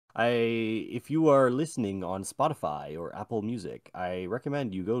If you are listening on Spotify or Apple Music, I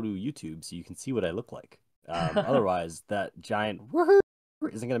recommend you go to YouTube so you can see what I look like. Otherwise, that giant woohoo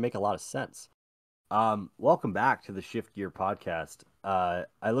isn't going to make a lot of sense. Welcome back to the Shift Gear podcast.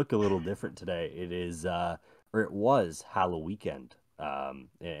 I look a little different today. Or it was Halloween weekend,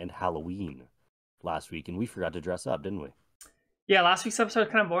 and Halloween last week, and we forgot to dress up, didn't we? Yeah, last week's episode was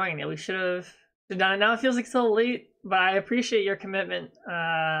kind of boring. Yeah, we should have done it. Now it feels like it's still late, but I appreciate your commitment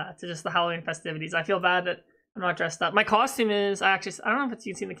to just the Halloween festivities. I feel bad that I'm not dressed up. My costume is I don't know if it's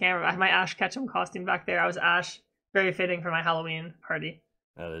you can see in the camera. I have my Ash Ketchum costume back there. I was Ash, very fitting for my Halloween party.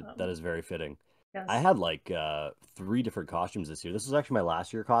 That is very fitting. I Yes. had like three different costumes this year. This was actually my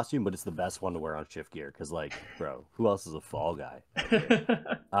last year costume, but it's the best one to wear on Shift Gear because, like, bro, who else is a fall guy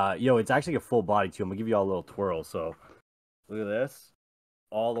out here? It's actually a full body too. I'm gonna give you all a little twirl. So look at this,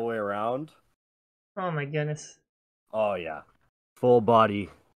 all the way around. Oh my goodness. Oh yeah, full body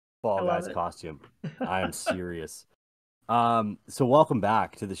I fall love guys it. costume. I am serious. So welcome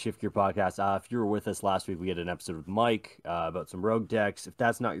back to the Shift Gear podcast. If you were with us last week, we had an episode with Mike about some rogue decks. If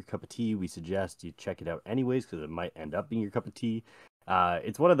that's not your cup of tea, we suggest you check it out anyways because it might end up being your cup of tea.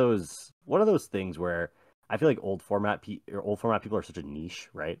 It's one of those things where I feel like old format people are such a niche,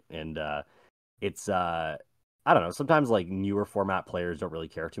 right? And it's I don't know. Sometimes like newer format players don't really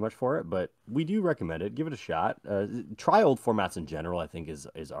care too much for it, but we do recommend it. Give it a shot. Try old formats in general. I think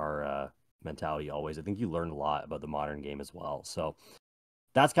is our mentality always. I think you learn a lot about the modern game as well. So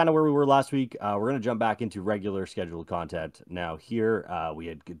that's kind of where we were last week. We're going to jump back into regular scheduled content now here. We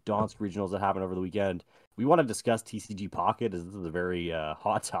had Gdansk Regionals that happened over the weekend. We want to discuss TCG Pocket, as this is a very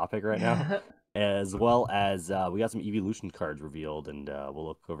hot topic right now, as well as we got some Eeveelution cards revealed, and we'll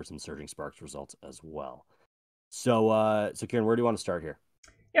look over some Surging Sparks results as well. So Ciaran, where do you want to start here?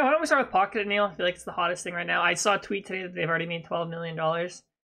 Yeah, why don't we start with Pocket Aneil? I feel like it's the hottest thing right now. I saw a tweet today that they've already made $12 million.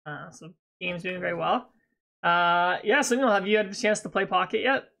 So the game's doing very well. Yeah, so Neil, have you had a chance to play Pocket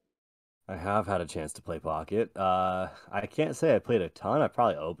yet? I have had a chance to play Pocket. I can't say I played a ton. I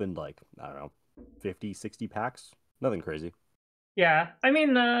probably opened like, I don't know, 50, 60 packs. Nothing crazy. Yeah, I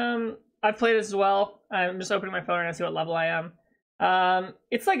mean, I've played it as well. I'm just opening my phone and I see what level I am.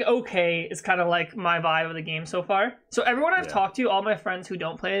 It's like okay. It's kind of like my vibe of the game so far. So everyone I've Yeah. talked to, all my friends who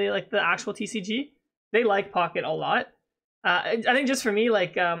don't play like the actual TCG, they like Pocket a lot. I think just for me,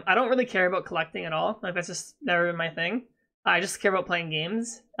 like, I don't really care about collecting at all. Like that's just never been my thing. I just care about playing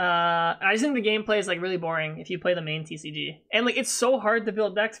games. I just think the gameplay is like really boring if you play the main TCG, and like it's so hard to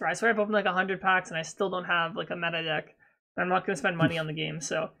build decks for. I swear I've opened like 100 packs and I still don't have like a meta deck. I'm not gonna spend money on the game,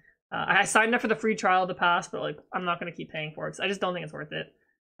 so I signed up for the free trial to pass, but like I'm not gonna keep paying for it because I just don't think it's worth it.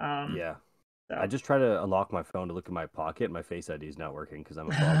 Yeah. I So. just try to unlock my phone to look at my pocket. My Face ID is not working because I'm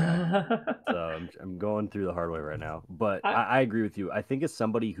a fall guy. So I'm going through the hard way right now. But I, I agree with you. I think as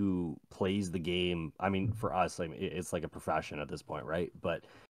somebody who plays the game, I mean, for us, like it's like a profession at this point, right? But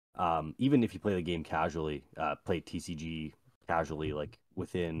even if you play the game casually, play TCG casually, like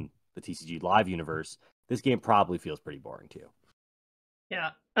within the TCG live universe, this game probably feels pretty boring to you.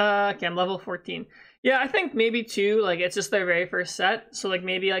 Yeah. Okay, I'm level 14. Yeah, I think maybe too, like it's just their very first set. So like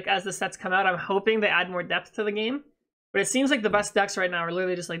maybe like as the sets come out, I'm hoping they add more depth to the game. But it seems like the best decks right now are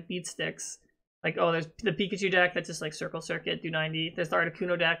literally just like beat sticks. Like, oh, there's the Pikachu deck that's just like Circle Circuit, do 90. There's the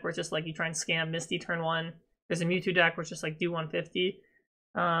Articuno deck where it's just like you try and scam Misty turn one. There's a Mewtwo deck where it's just like do 150.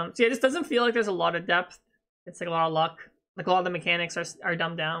 So yeah, it just doesn't feel like there's a lot of depth. It's like a lot of luck. Like a lot of the mechanics are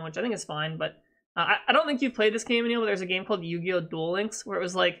dumbed down, which I think is fine, but I don't think you've played this game, Neil, but there's a game called Yu-Gi-Oh! Duel Links where it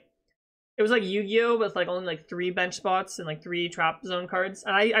was like Yu-Gi-Oh! With like only like 3 bench spots and like 3 trap zone cards.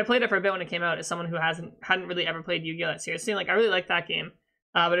 And I played it for a bit when it came out as someone who hadn't really ever played Yu-Gi-Oh! That seriously. Like I really liked that game.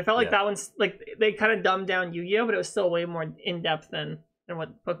 But it felt like Yeah. that one's like they kind of dumbed down Yu-Gi-Oh! But it was still way more in depth than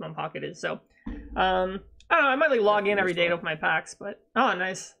what Pokemon Pocket is. So I don't know, I might like Yeah, log in every day to Venusaur. open my packs, but oh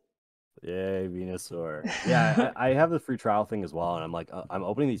nice. Yay, Venusaur. Yeah, I have the free trial thing as well, and I'm like, I'm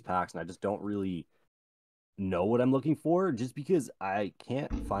opening these packs, and I just don't really know what I'm looking for, just because I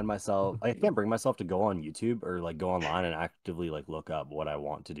can't bring myself to go on YouTube or like go online and actively like look up what I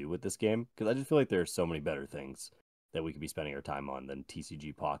want to do with this game, because I just feel like there are so many better things that we could be spending our time on than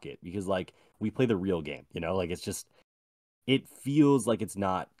TCG Pocket, because like we play the real game, like it feels like it's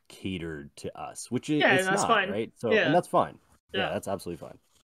not catered to us, which Yeah, it's that's not, fine. right? So, and Yeah. that's fine. Yeah, Yeah. that's absolutely fine.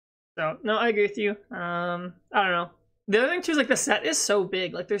 So no, I agree with you. I don't know. The other thing too is like the set is so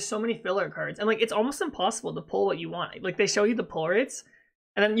big. Like there's so many filler cards, and like it's almost impossible to pull what you want. Like they show you the pull rates,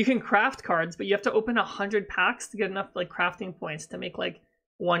 and then you can craft cards, but you have to open 100 packs to get enough like crafting points to make like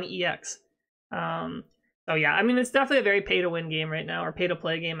one EX. Um, so yeah, I mean it's definitely a very pay to win game right now, or pay to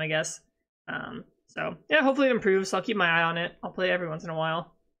play game, I guess. So yeah, hopefully it improves. I'll keep my eye on it. I'll play every once in a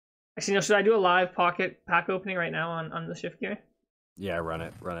while. Actually, no, should I do a live pocket pack opening right now on the shift gear? Yeah, run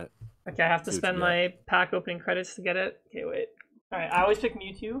it. Okay, I have to spend my pack opening credits to get it. Okay, wait. Alright, I always pick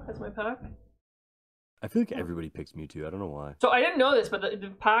Mewtwo as my pack. I feel like everybody picks Mewtwo. I don't know why. So I didn't know this, but the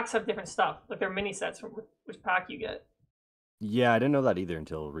packs have different stuff. Like they're mini sets from which pack you get. Yeah, I didn't know that either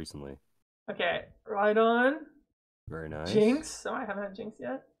until recently. Okay, Rhydon. Very nice. Jinx. Oh, I haven't had Jinx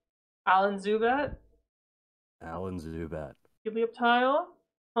yet. Alan Zubat. Helioptile.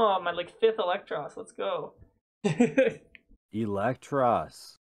 Oh, my like 5th Electros. Let's go.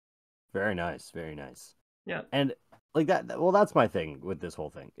 Electros. Very nice. Yeah. And like that, well, that's my thing with this whole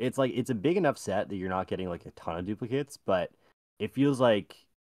thing. It's like it's a big enough set that you're not getting like a ton of duplicates, but it feels like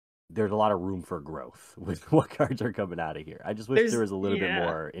there's a lot of room for growth with what cards are coming out of here. I just wish there was a little bit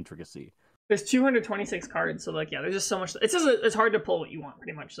more intricacy. There's 226 cards, so like there's just so much. It's hard to pull what you want,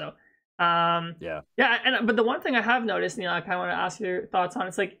 pretty much. So, but the one thing I have noticed, I kind of want to ask your thoughts on.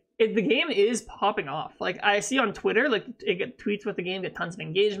 It's like the game is popping off. Like I see on Twitter, like it get tweets with the game get tons of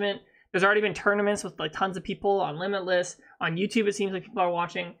engagement. There's already been tournaments with like tons of people on Limitless. On YouTube, it seems like people are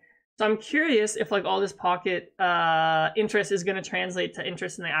watching. So I'm curious if like all this pocket interest is going to translate to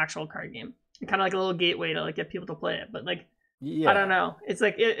interest in the actual card game. Kind of like a little gateway to like get people to play it. But like, I don't know. It's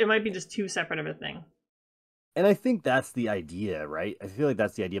like it might be just too separate of a thing. And I think that's the idea, right? I feel like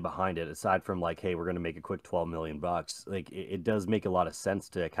that's the idea behind it. Aside from like, hey, we're going to make a quick $12 million. Like it does make a lot of sense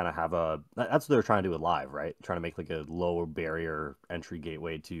to kind of have that's what they're trying to do with Live, right? Trying to make like a lower barrier entry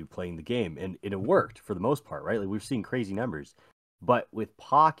gateway to playing the game. And it worked for the most part, right? Like we've seen crazy numbers. But with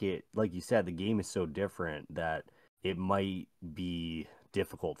Pocket, like you said, the game is so different that it might be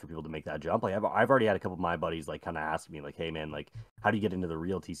difficult for people to make that jump. Like I've already had a couple of my buddies like kind of ask me like, hey man, like how do you get into the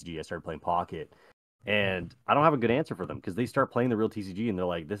real TCG? I started playing Pocket. And I don't have a good answer for them because they start playing the real TCG and they're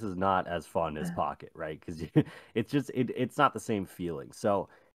like, this is not as fun as Pocket, right? Because it's not the same feeling. So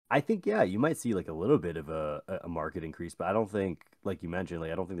I think, yeah, you might see like a little bit of a market increase, but I don't think, like you mentioned,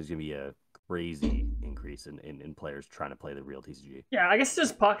 like I don't think there's going to be a crazy increase in players trying to play the real TCG. Yeah, I guess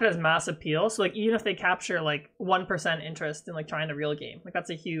just Pocket has mass appeal. So like even if they capture like 1% interest in like trying the real game, like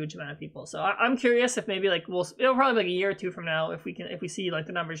that's a huge amount of people. So I'm curious if maybe like it'll probably be like a year or two from now if we see like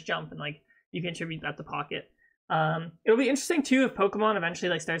the numbers jump and like you can attribute that to Pocket. It'll be interesting too if Pokemon eventually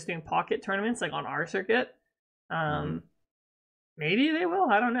like starts doing Pocket tournaments like on our circuit. Maybe they will.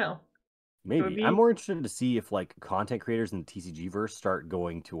 I don't know. Maybe I'm more interested to see if like content creators in the TCG verse start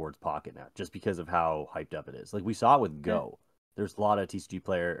going towards Pocket now, just because of how hyped up it is. Like we saw it with Go. There's a lot of TCG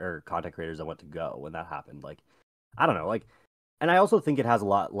player or content creators that went to Go when that happened. Like I don't know. Like, and I also think it has a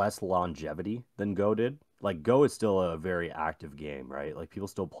lot less longevity than Go did. Like Go is still a very active game, right? Like people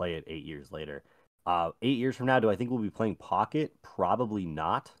still play it 8 years later. 8 years from now, do I think we'll be playing Pocket? Probably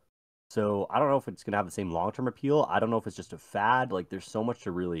not. So I don't know if it's gonna have the same long-term appeal. I don't know if it's just a fad. Like there's so much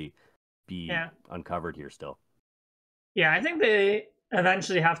to really be uncovered here still. Yeah, I think they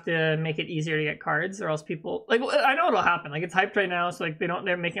eventually have to make it easier to get cards, or else people like I know it'll happen. Like it's hyped right now, so like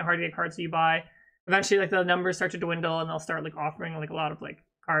they're making it hard to get cards, so you buy. Eventually, like the numbers start to dwindle, and they'll start like offering like a lot of like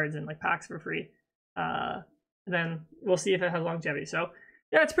cards and like packs for free. Then we'll see if it has longevity. So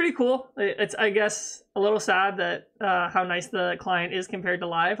yeah, it's pretty cool. It's I guess a little sad that how nice the client is compared to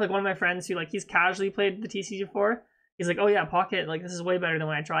Live. Like one of my friends who like he's casually played the TCG before. He's like, oh yeah, Pocket, like this is way better than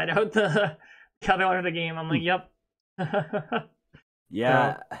when I tried out the other one of the game. I'm like, yep.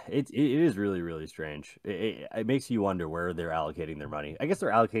 Yeah, it is really, really strange. It makes you wonder where they're allocating their money. I guess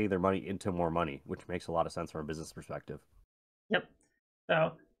they're allocating their money into more money, which makes a lot of sense from a business perspective. Yep.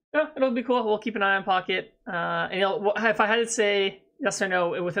 So yeah, it'll be cool. We'll keep an eye on Pocket. And if I had to say yes or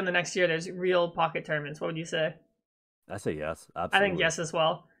no within the next year, there's real Pocket tournaments. What would you say? I say yes. Absolutely. I think yes as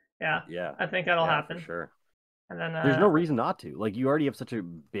well. Yeah. Yeah. I think that'll happen for sure. And then there's no reason not to. Like you already have such a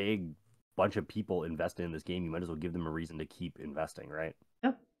big bunch of people invested in this game. You might as well give them a reason to keep investing, right?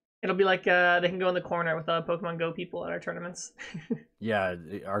 Yeah. It'll be like they can go in the corner with Pokemon Go people at our tournaments. Yeah,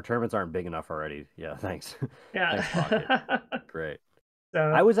 our tournaments aren't big enough already. Yeah, thanks. Yeah. Thanks, Pocket. Great. So,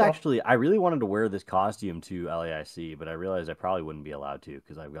 I really wanted to wear this costume to LAIC, but I realized I probably wouldn't be allowed to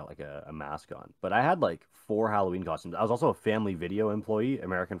because I've got like a mask on. But I had like 4 Halloween costumes. I was also a Family Video employee.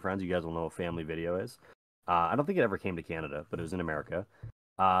 American Friends, you guys will know what Family Video is. I don't think it ever came to Canada, but it was in America.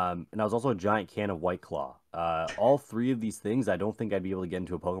 And I was also a giant can of White Claw. All 3 of these things, I don't think I'd be able to get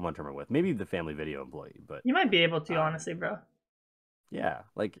into a Pokemon tournament with. Maybe the Family Video employee, but you might be able to, honestly, bro. Yeah,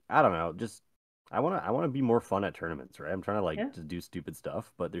 like I don't know, just I want to be more fun at tournaments, right? I'm trying to to do stupid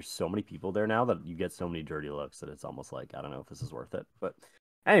stuff, but there's so many people there now that you get so many dirty looks that it's almost like I don't know if this is worth it, but.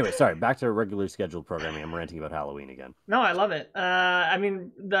 Anyway, sorry, back to regular scheduled programming. I'm ranting about Halloween again. No, I love it. I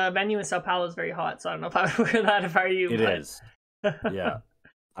mean, the venue in Sao Paulo is very hot, so I don't know if I would wear that if I were you. It is. Yeah.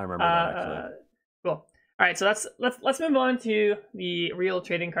 I remember that actually. Cool. All right, so let's move on to the real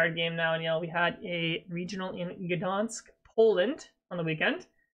trading card game now. And we had a regional in Gdansk, Poland, on the weekend.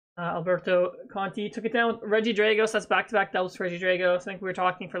 Alberto Conti took it down with Reggie Dragos. That's back-to-back doubles for Reggie Dragos. I think we were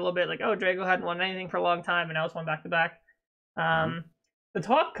talking for a little bit like, oh, Drago hadn't won anything for a long time, and now it's won back-to-back. The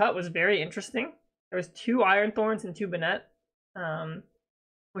top cut was very interesting. There was 2 Iron Thorns and 2 Bennett,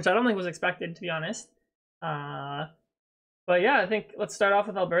 which I don't think was expected, to be honest. But yeah, I think let's start off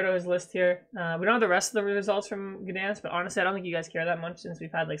with Alberto's list here. We don't have the rest of the results from Gdansk, but honestly, I don't think you guys care that much since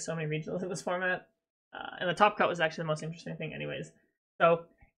we've had like so many regionals in this format. And the top cut was actually the most interesting thing anyways. So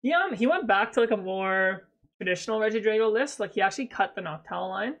he went back to like a more traditional Reggie Drago list. Like he actually cut the Noctowl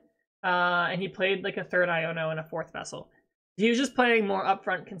line, and he played like a 3rd Iono and a 4th Vessel. He was just playing more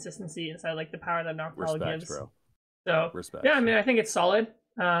upfront consistency instead of like the power that Noctowl gives. Bro. So respect. Yeah, I mean I think it's solid.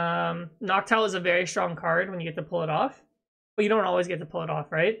 Noctowl is a very strong card when you get to pull it off, but you don't always get to pull it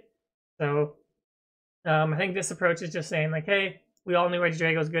off, right? So I think this approach is just saying like, hey, we all knew Reggie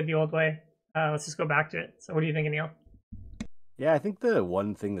Drago was good the old way. Let's just go back to it. So what do you think, Aneil? Yeah, I think the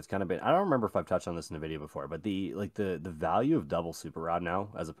one thing that's kind of been, I don't remember if I've touched on this in a video before, but the value of double super rod now,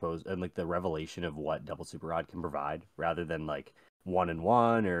 as opposed, and like the revelation of what double super rod can provide rather than like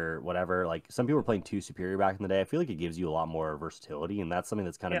 1-in-1 or whatever. Like some people were playing 2 superior back in the day. I feel like it gives you a lot more versatility, and that's something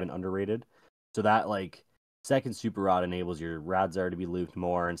that's kind of been underrated. So that like second super rod enables your Radzar to be looped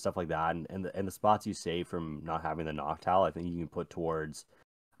more and stuff like that, and the spots you save from not having the Noctowl, I think you can put towards,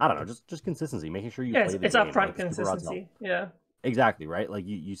 I don't know, just consistency, making sure you play the game. It's upfront consistency. Yeah. Exactly, right? Like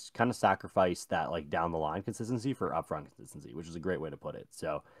you kind of sacrifice that like down the line consistency for upfront consistency, which is a great way to put it.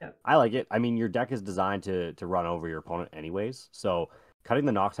 So I like it. I mean, your deck is designed to run over your opponent anyways. So cutting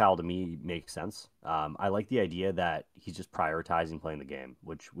the Noctowl to me makes sense. I like the idea that he's just prioritizing playing the game,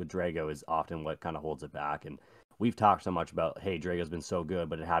 which with Drago is often what kind of holds it back. And we've talked so much about, hey, Drago's been so good,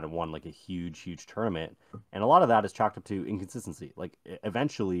 but it hadn't won like a huge tournament. And a lot of that is chalked up to inconsistency. Like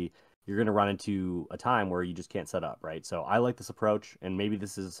eventually you're going to run into a time where you just can't set up, right? So I like this approach, and maybe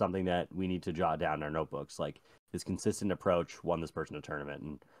this is something that we need to jot down in our notebooks. Like this consistent approach won this person a tournament,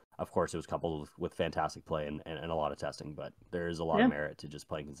 and of course it was coupled with fantastic play and a lot of testing, but there is a lot of merit to just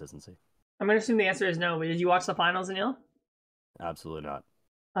playing consistency. I'm going to assume the answer is no, but did you watch the finals, Aneil? Absolutely not.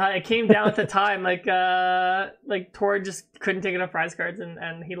 It came down at the time, like Tord just couldn't take enough prize cards,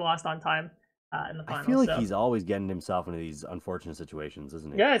 and he lost on time. In the finals, I feel like he's always getting himself into these unfortunate situations,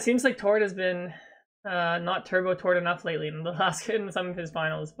 isn't he? Yeah, it seems like Tord has been not turbo Tord enough lately in some of his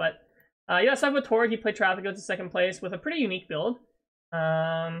finals. But aside with Tord, he played Traffic to 2nd place with a pretty unique build.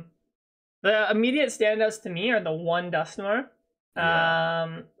 The immediate standouts to me are the 1 Dusknoir.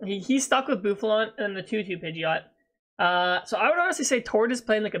 He stuck with Bouffalon and the 2/2 Pidgeot. So I would honestly say Tord is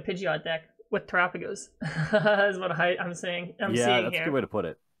playing like a Pidgeot deck with Terrapagos. Is what I'm saying. I'm seeing that's here. A good way to put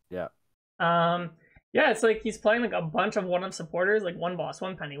it. Yeah. It's like he's playing like a bunch of one-of supporters, like 1 Boss,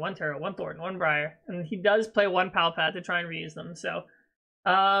 1 Penny, 1 Turtle, 1 Thornton, 1 Briar, and he does play 1 Palpad to try and reuse them. So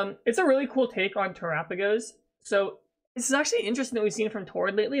it's a really cool take on Terrapagos. So this is actually interesting that we've seen from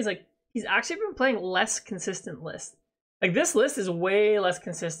Tord lately. Is like he's actually been playing less consistent lists. Like this list is way less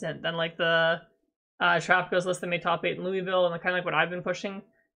consistent than like the Terrapagos list that made top 8 in Louisville, and kind of like what I've been pushing.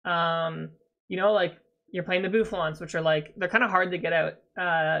 Like you're playing the Bouffalons, which are like, they're kind of hard to get out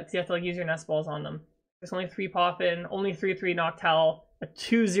because you have to like use your nest balls on them. There's only 3 Poffin, only 3/3 Noctowl, a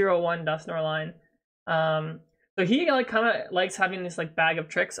 2/0/1 Dusknoir line. So he like kind of likes having this like bag of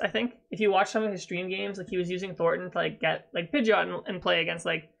tricks. I think if you watch some of his stream games, like he was using Thornton to like get like Pidgeot and play against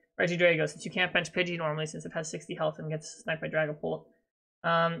like Reggie Drago, since you can't bench Pidgey normally since it has 60 health and gets sniped by Dragapult.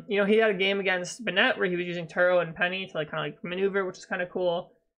 He had a game against Bennett where he was using Turo and Penny to like kind of like maneuver, which is kind of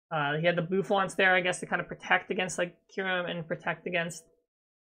cool. He had the Bouffalons there, I guess, to kind of protect against like Ciaran and protect against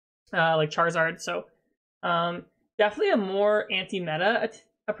like Charizard. So definitely a more anti-meta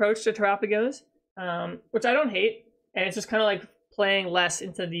approach to Terrapagos, which I don't hate. And it's just kind of like playing less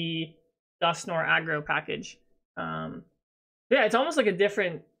into the Dusknoir aggro package. It's almost like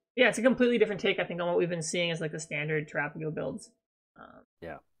it's a completely different take, I think, on what we've been seeing as like the standard Terrapago builds.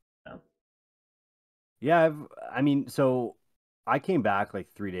 So I came back like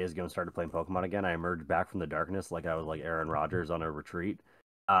 3 days ago and started playing Pokemon again. I emerged back from the darkness like I was like Aaron Rodgers on a retreat.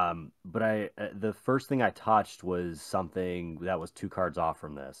 But the first thing I touched was something that was 2 cards off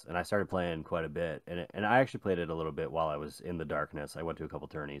from this, and I started playing quite a bit. And I actually played it a little bit while I was in the darkness. I went to a couple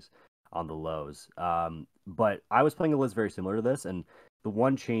tourneys on the lows. But I was playing a list very similar to this, and the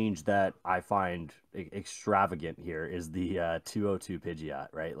one change that I find extravagant here is the 202 Pidgeot,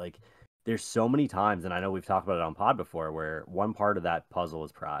 right? Like, there's so many times, and I know we've talked about it on pod before, where one part of that puzzle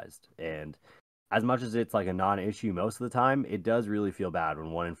is prized. And as much as it's like a non-issue most of the time, it does really feel bad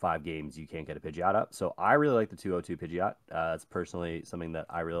when 1 in 5 games you can't get a Pidgeot up. So I really like the 202 Pidgeot. It's personally something that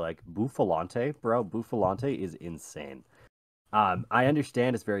I really like. Bouffalante, bro. Bouffalante is insane. I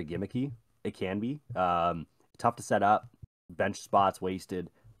understand it's very gimmicky. It can be. Tough to set up. Bench spots wasted.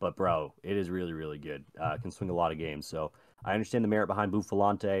 But, bro, it is really, really good. Can swing a lot of games. So I understand the merit behind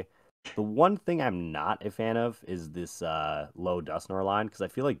Bouffalante. The one thing I'm not a fan of is this low Dusknoir line, because I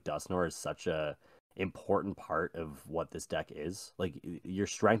feel like Dusknoir is such a important part of what this deck is. Like, your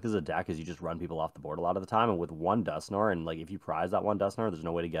strength as a deck is you just run people off the board a lot of the time, and with one Dusknoir, and like if you prize that one Dusknoir, there's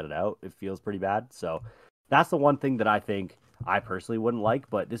no way to get it out. It feels pretty bad. So that's the one thing that I think I personally wouldn't like,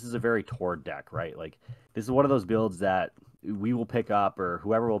 but this is a very Tord deck, right? Like, this is one of those builds that we will pick up, or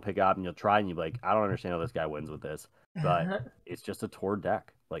whoever will pick up, and you'll try, and you'll be like, I don't understand how this guy wins with this. But it's just a Tord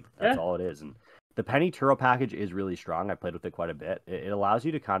deck. Like, that's all it is. And the Penny Turo package is really strong. I played with it quite a bit. It allows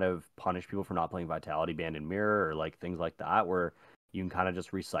you to kind of punish people for not playing Vitality Band and Mirror, or like things like that, where you can kind of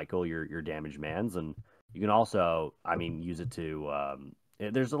just recycle your damaged mans. And you can also, I mean, use it to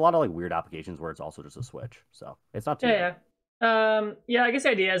there's a lot of like weird applications where it's also just a switch. So it's not too bad. Yeah, I guess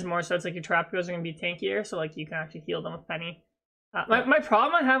the idea is more so it's like your trap goes are going to be tankier, so like you can actually heal them with Penny. My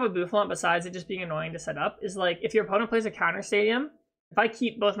problem I have with Boufflant, besides it just being annoying to set up, is like if your opponent plays a counter stadium, if I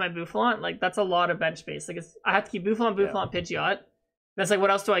keep both my Boufflant, like that's a lot of bench space. Like I have to keep Boufflant, Pidgeot. That's like, what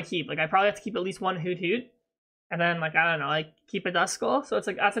else do I keep? Like I probably have to keep at least one Hoot Hoot, and then like I don't know, like keep a Duskull. So it's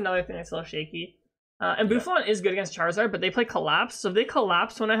like that's another thing that's a little shaky. And Boufflant is good against Charizard, but they play Collapse. So if they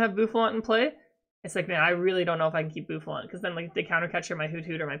collapse when I have Boufflant in play, it's like, man, I really don't know if I can keep Boufflant, because then like they counter catcher my Hoot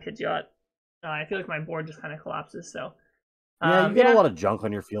Hoot or my Pidgeot. I feel like my board just kind of collapses. So yeah, you get a lot of junk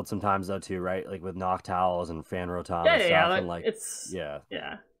on your field sometimes though too, right? Like with Noctowls and Fan Rotom and stuff. Like, and like it's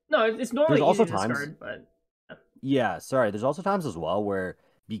No, it's normally easy to discard, but there's also times as well where,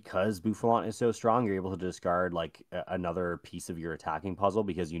 because Boufflant is so strong, you're able to discard like another piece of your attacking puzzle,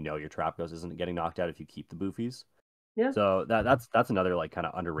 because you know your Trapghost isn't getting knocked out if you keep the Booffies. Yeah. So that's another like kind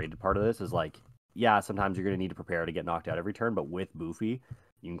of underrated part of this, is like, yeah, sometimes you're gonna need to prepare to get knocked out every turn, but with Boofy,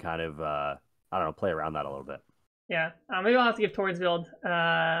 you can kind of I don't know, play around that a little bit. Yeah, maybe I'll have to give Tord's build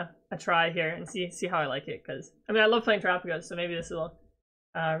a try here and see how I like it, because I mean I love playing Trapghost, so maybe this will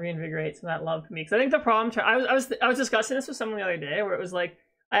reinvigorate some of that love for me. Because I think the problem, I was discussing this with someone the other day, where it was like,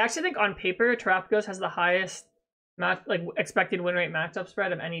 I actually think on paper Trapghost has the highest expected win rate matchup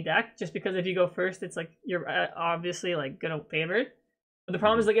spread of any deck, just because if you go first, it's like you're obviously like gonna favor it. But the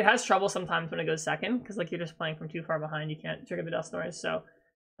problem is like it has trouble sometimes when it goes second, because like you're just playing from too far behind, you can't trigger the Dusknoirs. So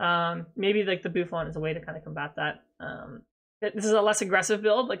maybe like the Boufflant is a way to kind of combat that. This is a less aggressive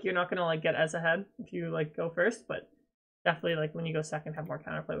build, like you're not gonna like get as ahead if you like go first, but definitely like when you go second, have more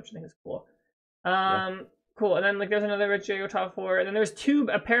counterplay, which I think is cool. Cool. And then like there's another Rich Jago top 4, and then there's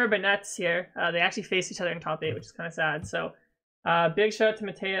a pair of Bannettes here. They actually face each other in top 8, which is kind of sad. So big shout out to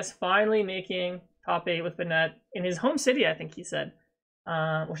Mateus finally making top 8 with Bannett in his home city, I think he said,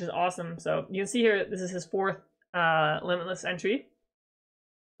 which is awesome. So you can see here, this is his 4th Limitless entry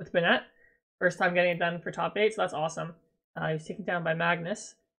with Bannett. First time getting it done for top 8, so that's awesome. He was taken down by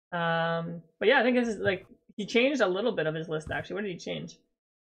Magnus. But yeah, I think this is like, he changed a little bit of his list actually. What did he change?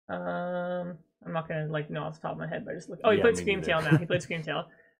 I'm not gonna like know off the top of my head, but I just look. Oh, he played Screamtail now. He played Screamtail.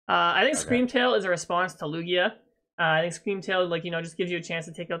 I think Screamtail is a response to Lugia. I think Screamtail, like, you know, just gives you a chance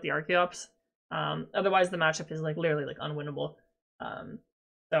to take out the Archeops. Otherwise, the matchup is like literally like unwinnable.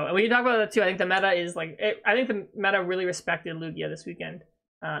 So and when you talk about that too, I think the meta is like I think the meta really respected Lugia this weekend.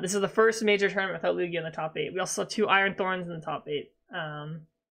 This is the first major tournament without Lugia in the top 8. We also saw 2 Iron Thorns in the top 8.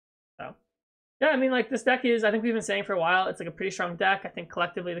 So yeah, I mean, like, this deck is, I think we've been saying for a while, it's like a pretty strong deck. I think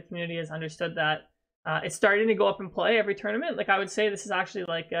collectively the community has understood that. It's starting to go up and play every tournament. Like, I would say this is actually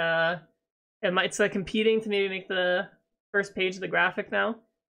like it's like competing to maybe make the first page of the graphic now,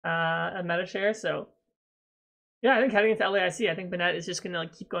 a meta share. So yeah, I think heading into LAIC, I think Bannett is just gonna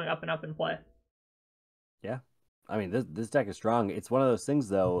like keep going up and up and play. Yeah, I mean, this deck is strong. It's one of those things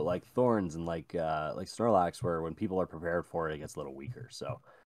though, like Thorns and like Snorlax, where when people are prepared for it, it gets a little weaker. So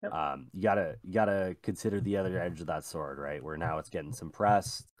Yep. You gotta consider the other edge of that sword, right? Where now it's getting some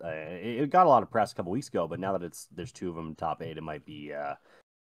press. It got a lot of press a couple weeks ago, but now that there's 2 of them in top 8, it might be a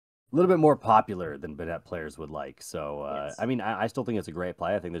little bit more popular than Bannett players would like. So Yes. I mean, I still think it's a great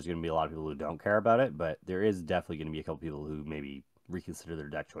play. I think there's going to be a lot of people who don't care about it, but there is definitely going to be a couple people who maybe reconsider their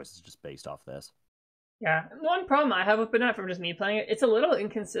deck choices just based off this. Yeah, the one problem I have with Bannett from just me playing it, it's a little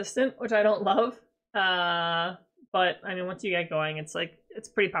inconsistent, which I don't love. But I mean, once you get going, it's like it's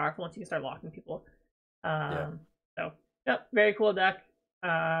pretty powerful once you can start locking people. So yeah, very cool deck.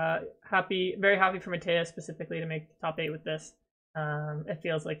 Very happy for Mateus specifically to make top 8 with this. It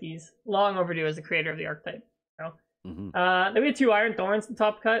feels like he's long overdue as the creator of the archetype. So, Mm-hmm. then we had 2 Iron Thorns in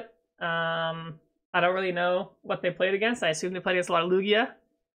top cut. I don't really know what they played against. I assume they played against a lot of Lugia.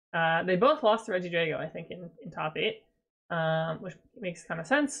 They both lost to Regidrago, I think, in top 8, which makes kind of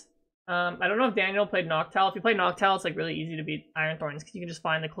sense. I don't know if Daniel played Noctowl. If you play Noctowl, it's like really easy to beat Iron Thorns because you can just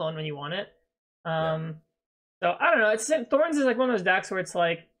find the clone when you want it. So I don't know. Thorns is like one of those decks where it's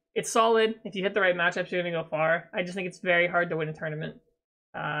like it's solid. If you hit the right matchups, you're gonna go far. I just think it's very hard to win a tournament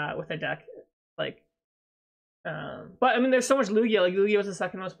with a deck like. But I mean, there's so much Lugia. Like Lugia was the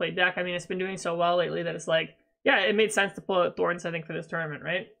second most played deck. I mean, it's been doing so well lately that it's like, yeah, it made sense to pull out Thorns. I think for this tournament,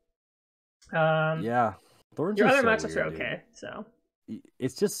 right? Yeah, Thorns. Your are other so matchups weird, are okay. dude. So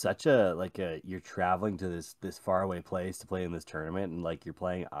It's just such a you're traveling to this far away place to play in this tournament, and like you're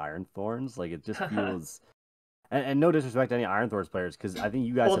playing Iron Thorns. Like it just feels. And no disrespect to any Iron Thorns players, because I think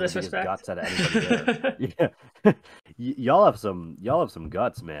you guys full have the biggest disrespect. guts out of anybody there. Yeah, y'all have some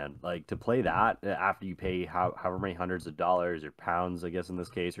guts, man. Like to play that after you pay however many hundreds of dollars or pounds, I guess in this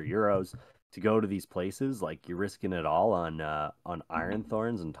case, or euros, to go to these places. Like you're risking it all on Iron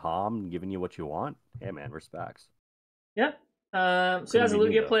Thorns and Tom giving you what you want. Hey, man, respects. Yeah. So Couldn't as a be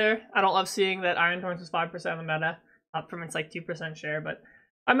me, Lugia though. player, I don't love seeing that Iron Thorns was 5% of the meta, up from its like 2% share. But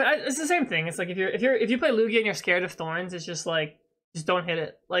I mean, it's the same thing. It's like if you play Lugia and you're scared of Thorns, it's just like just don't hit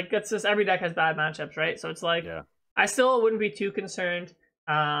it. Like that's just every deck has bad matchups, right? So it's like Yeah. I still wouldn't be too concerned.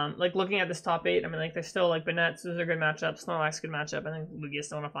 Like looking at this top 8, I mean, like there's still like Banets, those are good matchups. Snorlax, good matchup. I think Lugia's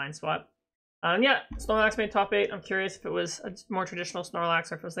still in a fine spot. Yeah, Snorlax made top 8. I'm curious if it was a more traditional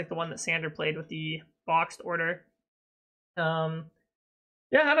Snorlax or if it was like the one that Sander played with the boxed order.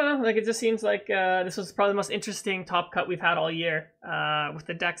 Yeah, I don't know. Like it just seems like this was probably the most interesting top cut we've had all year with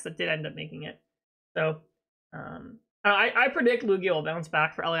the decks that did end up making it. So I predict Lugia will bounce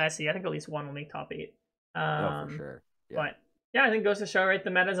back for LAIC. I think at least one will make top 8. Oh, for sure. Yeah. But yeah, I think it goes to show, right?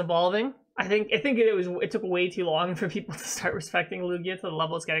 The meta's evolving. I think it took way too long for people to start respecting Lugia to the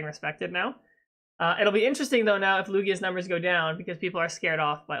level it's getting respected now. It'll be interesting though now if Lugia's numbers go down because people are scared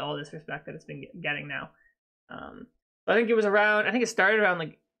off by all this respect that it's been getting now. I think it started around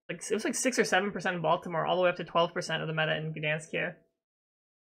like it was like 6 or 7% in Baltimore, all the way up to 12% of the meta in Gdansk here.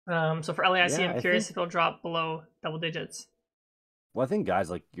 So for LAIC, Yeah, I'm curious if it'll drop below double digits. Well, I think guys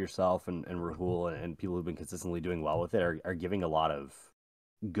like yourself and Rahul and people who've been consistently doing well with it are giving a lot of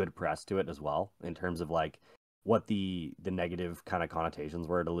good press to it as well, in terms of like what the negative kind of connotations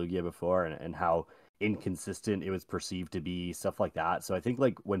were to Lugia before, and how inconsistent it was perceived to be, stuff like that. So I think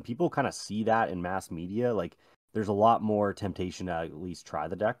like when people kind of see that in mass media, like there's a lot more temptation to at least try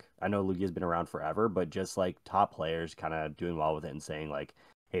the deck. I know Lugia's been around forever, but just like top players kind of doing well with it and saying like,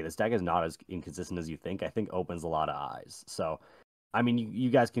 hey, this deck is not as inconsistent as you think, I think opens a lot of eyes. So I mean, you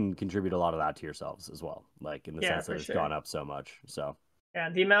guys can contribute a lot of that to yourselves as well, like in the sense that it's gone up so much. So yeah,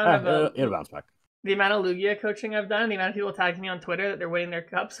 the amount of it'll bounce back. The amount of Lugia coaching I've done, the amount of people tagging me on Twitter that they're winning their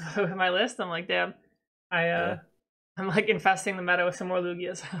cups with my list, I'm like, damn, I'm like infesting the meta with some more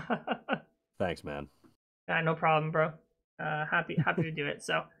Lugias. Thanks, man. Yeah, no problem, bro. Happy to do it.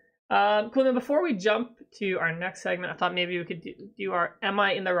 So, cool. Then before we jump to our next segment, I thought maybe we could do our "Am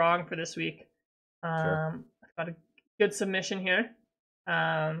I in the Wrong" for this week. Sure. I've got a good submission here.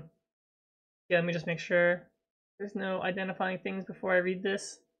 Yeah, let me just make sure there's no identifying things before I read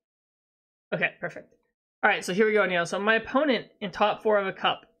this. Okay, perfect. All right, so here we go, Aneil. So my opponent in top 4 of a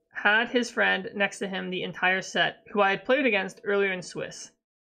cup had his friend next to him the entire set, who I had played against earlier in Swiss.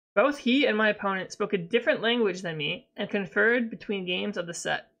 Both he and my opponent spoke a different language than me and conferred between games of the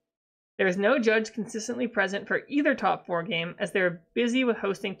set. There is no judge consistently present for either top 4 game, as they were busy with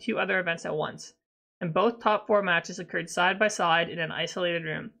hosting 2 other events at once, and both top 4 matches occurred side by side in an isolated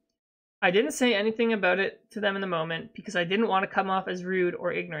room. I didn't say anything about it to them in the moment because I didn't want to come off as rude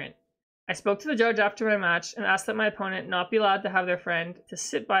or ignorant. I spoke to the judge after my match and asked that my opponent not be allowed to have their friend to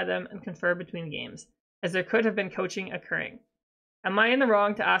sit by them and confer between games, as there could have been coaching occurring. Am I in the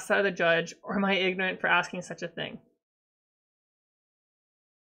wrong to ask that of the judge, or am I ignorant for asking such a thing?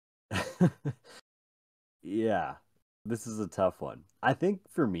 Yeah, this is a tough one. I think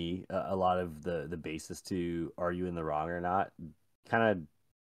for me, a lot of the basis to are you in the wrong or not kind of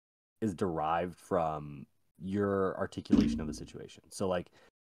is derived from your articulation of the situation. So like,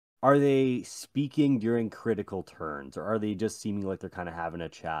 are they speaking during critical turns, or are they just seeming like they're kind of having a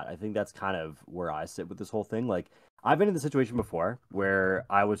chat? I think that's kind of where I sit with this whole thing. Like, I've been in the situation before where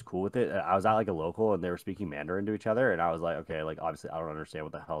I was cool with it. I was at like a local and they were speaking Mandarin to each other, and I was like, okay, like obviously I don't understand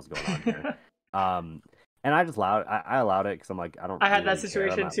what the hell is going on here. And I just allowed it because I'm like, I don't. I had really that care.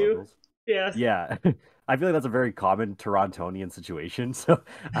 I'm situation at too. locals. Yes. Yeah. I feel like that's a very common Torontonian situation. So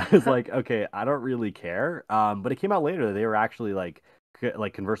I was like, okay, I don't really care. But it came out later that they were actually like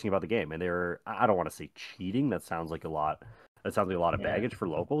like conversing about the game, and they were, I don't want to say cheating. That sounds like a lot. That sounds like a lot of Yeah. baggage for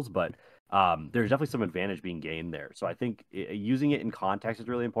locals, but there's definitely some advantage being gained there. So I think using it in context is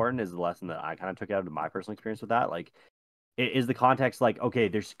really important. Is the lesson that I kind of took out of my personal experience with that. Like, is the context like, okay,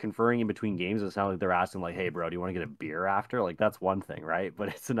 they're conferring in between games? It sounds like they're asking like, hey, bro, do you want to get a beer after? Like, that's one thing, right? But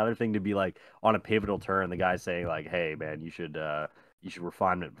it's another thing to be like on a pivotal turn, the guy's saying like, hey, man, you should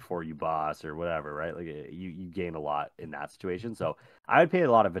refine it before you boss or whatever, right? Like, you gain a lot in that situation. So I would pay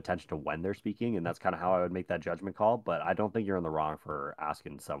a lot of attention to when they're speaking, and that's kind of how I would make that judgment call. But I don't think you're in the wrong for No.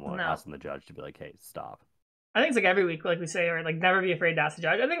 asking the judge to be like, hey, stop. I think it's like every week, like we say, or like never be afraid to ask the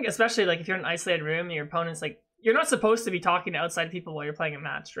judge. I think especially like if you're in an isolated room and your opponent's like, you're not supposed to be talking to outside people while you're playing a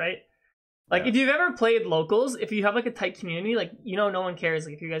match, right? Like Yeah. if you've ever played locals, if you have like a tight community, like no one cares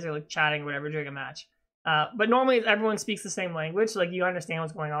like if you guys are like chatting or whatever during a match. But normally everyone speaks the same language, so like you understand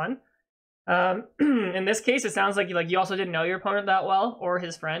what's going on. In this case, it sounds like you also didn't know your opponent that well or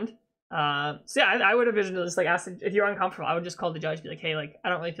his friend. So yeah, I would have just like asked if you're uncomfortable. I would just call the judge, be like, hey, like I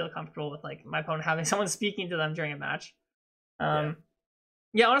don't really feel comfortable with like my opponent having someone speaking to them during a match.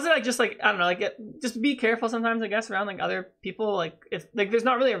 Yeah, honestly, like just like I don't know, like just be careful sometimes, I guess, around like other people. Like if like there's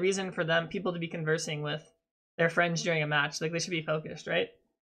not really a reason for people to be conversing with their friends during a match. Like they should be focused, right?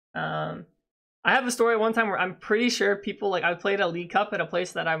 I have a story one time where I'm pretty sure people like I played a League Cup at a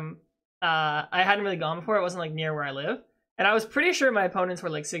place that I hadn't really gone before. It wasn't like near where I live, and I was pretty sure my opponents were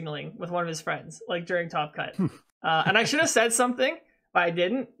like signaling with one of his friends like during top cut. And I should have said something, but I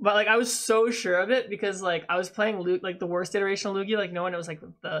didn't. But like I was so sure of it because like I was playing like the worst iteration of Lugia, like no one knows like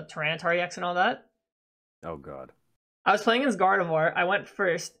the Tyranitar EX and all that. Oh God. I was playing as Gardevoir. I went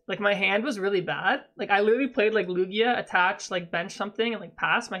first. Like my hand was really bad. Like I literally played like Lugia, attach, like bench something, and like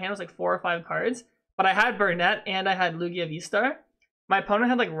pass. My hand was like 4 or 5 cards. But I had Burnett and I had Lugia V-Star. My opponent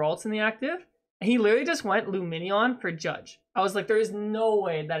had like Ralts in the active. And he literally just went Luminion for Judge. I was like, there is no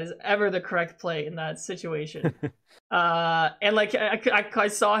way that is ever the correct play in that situation. And like I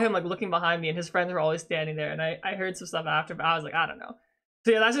saw him like looking behind me and his friends were always standing there. And I heard some stuff after, but I was like, I don't know. So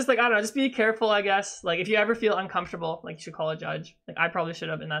yeah, that's just like, I don't know, just be careful, I guess. Like if you ever feel uncomfortable, like you should call a judge. Like I probably should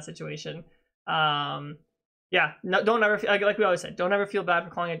have in that situation. Yeah, no, don't ever like we always said, don't ever feel bad for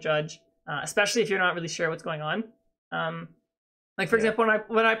calling a judge, especially if you're not really sure what's going on. Like for example,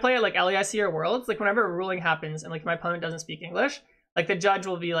 when I play at like LEIC or Worlds, like whenever a ruling happens and like my opponent doesn't speak English, like the judge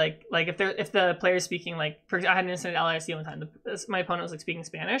will be like if the player's speaking like I had an incident at LEIC one time, my opponent was like speaking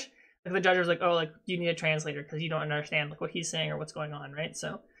Spanish. Like the judge was like, oh, like you need a translator because you don't understand like what he's saying or what's going on, right?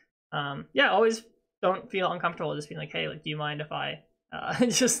 So, yeah, always don't feel uncomfortable just being like, hey, like do you mind if I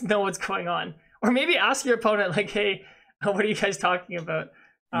just know what's going on, or maybe ask your opponent like, hey, what are you guys talking about?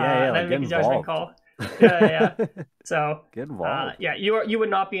 Yeah, and like then get make a judgment involved. call. Yeah. So Get involved. yeah, you would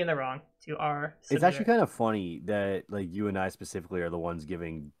not be in the wrong to our submitter. It's actually kind of funny that like you and I specifically are the ones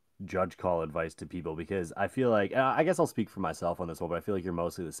giving judge call advice to people, because I feel like, I guess I'll speak for myself on this one, but I feel like you're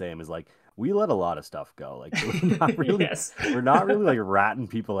mostly the same. Is like we let a lot of stuff go. Like we're not really, Yes. we're not really like ratting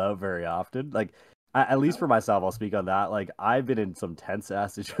people out very often. Like at least for myself, I'll speak on that. Like I've been in some tense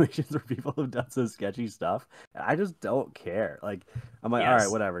ass situations where people have done some sketchy stuff, and I just don't care. Like I'm like, all right,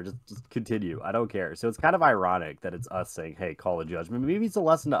 Yes. whatever, just continue. I don't care. So it's kind of ironic that it's us saying, hey, call a judgment. Maybe it's a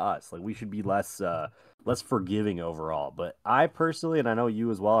lesson to us. Like we should be less forgiving overall. But I personally, and I know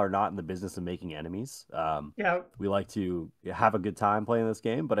you as well, are not in the business of making enemies. Yeah. We like to have a good time playing this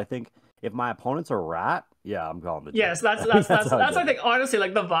game, but I think if my opponent's a rat, yeah, I'm calling the judge. Yes, that's I think honestly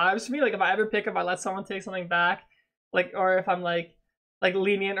like the vibes to me. Like if I ever pick up, I let someone take something back, like, or if I'm like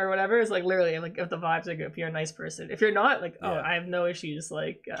lenient or whatever, it's like literally like if the vibes are good, if you're a nice person. If you're not, like, oh, Yeah. I have no issues.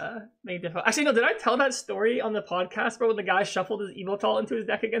 Like make difficult. Actually, no, did I tell that story on the podcast, bro? When the guy shuffled his Eeveelution into his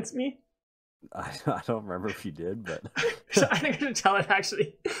deck against me? I don't remember if you did, but I think I should tell it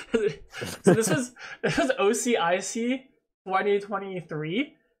actually. So this was OCIC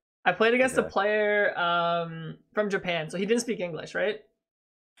 2023. I played against a player from Japan, so he didn't speak English, right?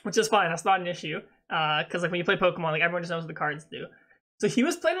 Which is fine. That's not an issue. Because like when you play Pokemon, like everyone just knows what the cards do. So he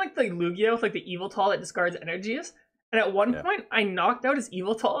was playing like the Lugia with like the Eeveelution that discards energies. And at one point, I knocked out his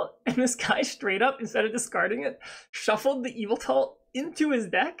Eeveelution, and this guy straight up, instead of discarding it, shuffled the Eeveelution into his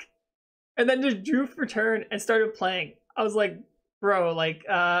deck, and then just drew for turn and started playing. I was like, bro, like,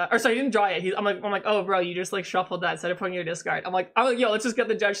 or sorry, he didn't draw it. I'm like, oh, bro, you just like shuffled that instead of putting it in your discard. I'm like, yo, let's just get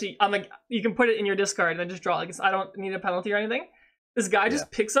the judge sheet. I'm like, you can put it in your discard and then just draw it. Like, I don't need a penalty or anything. This guy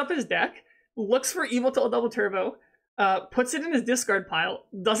just picks up his deck, looks for Eeveelution double turbo, puts it in his discard pile,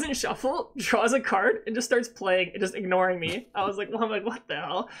 doesn't shuffle, draws a card, and just starts playing and just ignoring me. I was like, well, I'm like, what the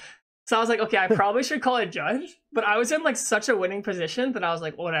hell? So I was like, okay, I probably should call it judge, but I was in like such a winning position that I was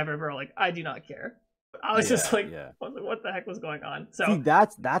like, whatever, bro. Like, I do not care. I was just like, what the heck was going on? So see,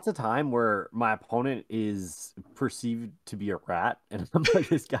 that's a time where my opponent is perceived to be a rat, and I'm like,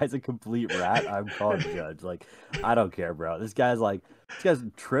 this guy's a complete rat. I'm calling judge. Like, I don't care, bro. This guy's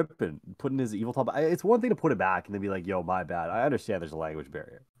tripping, putting his evil top. It's one thing to put it back and then be like, yo, my bad. I understand there's a language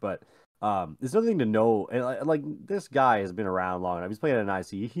barrier, but it's another thing to know. And like this guy has been around long enough. He's playing at an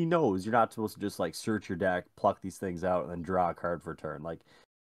IC. He knows you're not supposed to just like search your deck, pluck these things out, and then draw a card for a turn. Like,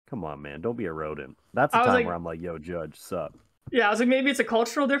 come on, man. Don't be a rodent. That's the time like, where I'm like, yo, judge, sup. Yeah, I was like, maybe it's a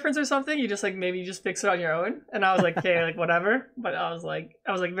cultural difference or something. You just like maybe you just fix it on your own. And I was like, okay, like whatever. But I was like,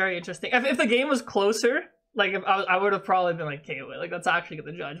 very interesting. If the game was closer, like if I would have probably been like, okay, wait, like let's actually get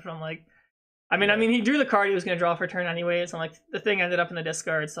the judge. But I'm like, I mean, he drew the card he was gonna draw for turn anyways. And like the thing ended up in the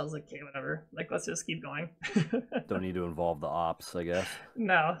discard, so I was like, okay, whatever. Like let's just keep going. Don't need to involve the ops, I guess.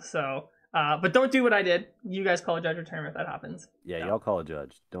 No, so. But don't do what I did. You guys call a judge or tournament if that happens. Yeah, y'all call a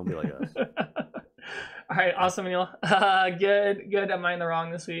judge. Don't be like us. All right, awesome, Aneil. Good. Am I in the wrong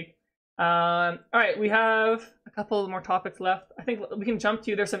this week? All right, we have a couple more topics left. I think we can jump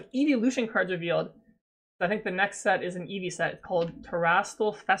to. There's some Eeveelution cards revealed. I think the next set is an Eevee set called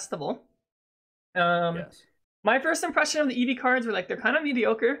Terastal Festival. Yes. My first impression of the Eevee cards were like they're kind of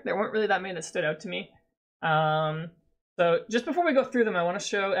mediocre. There weren't really that many that stood out to me. So just before we go through them, I want to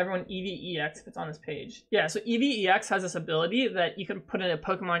show everyone EX if it's on this page. Yeah, so EX has this ability that you can put in a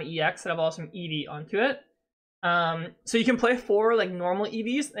Pokemon EX that have also some Eevee onto it. So you can play 4 like normal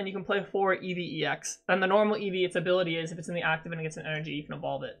Eevees, and you can play 4 EX. And the normal Eevee, its ability is if it's in the active and it gets an energy, you can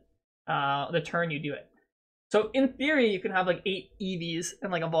evolve it the turn you do it. So in theory, you can have like 8 Eevees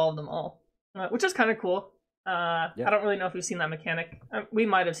and like evolve them all, which is kind of cool. I don't really know if we've seen that mechanic. We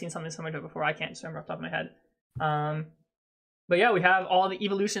might have seen something similar to it before. I can't just remember off the top of my head. But yeah, we have all the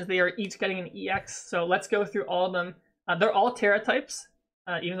evolutions. They are each getting an EX. So let's go through all of them. They're all Terra types,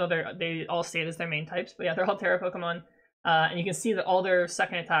 even though they all state as their main types. But yeah, they're all Terra Pokemon. And you can see that all their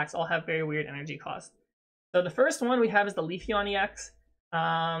second attacks all have very weird energy cost. So the first one we have is the Leafeon EX.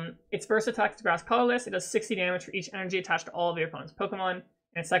 Its first attack is Grass Colorless. It does 60 damage for each energy attached to all of your opponent's Pokemon. And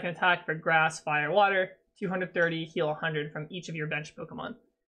its second attack for Grass, Fire, Water, 230, heal 100 from each of your bench Pokemon.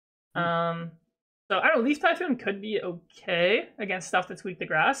 So I don't know, Leaf Typhoon could be okay against stuff that's weak to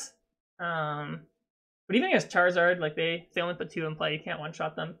grass. But even against Charizard, like they only put 2 in play, you can't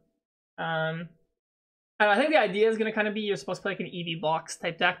one-shot them. And I think the idea is gonna kind of be you're supposed to play like an Eevee box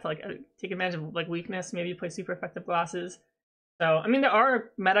type deck to like take advantage of like weakness, maybe play super effective glasses. So I mean there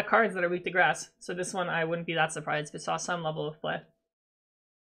are meta cards that are weak to grass. So this one I wouldn't be that surprised if it saw some level of play.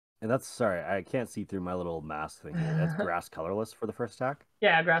 And that's sorry, I can't see through my little mask thing here. That's Grass Colorless for the first attack?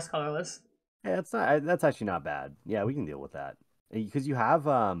 Yeah, Grass Colorless. Yeah, that's actually not bad. Yeah, we can deal with that. Because you have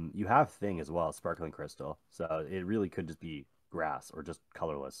Thing as well, Sparkling Crystal. So it really could just be grass or just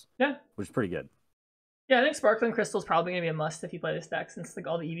colorless. Yeah. Which is pretty good. Yeah, I think Sparkling Crystal is probably gonna be a must if you play this deck, since like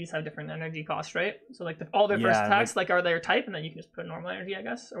all the EVs have different energy costs, right? So like all their first attacks like are their type, and then you can just put normal energy, I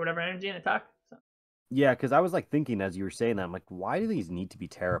guess, or whatever energy in attack. So. Yeah, because I was like thinking as you were saying that, I'm like, why do these need to be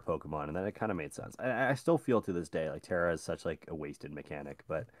Terra Pokemon? And then it kind of made sense. I still feel to this day like Terra is such like a wasted mechanic,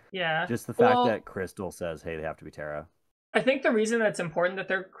 but yeah, just the fact that Crystal says, hey, they have to be Terra. I think the reason that it's important that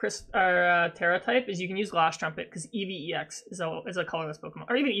they're Terra type is you can use Glass Trumpet because EX is a colorless Pokemon,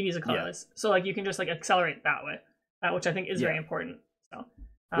 or even Eevee is a colorless. Yeah. So like you can just like accelerate that way, which I think is very important. So.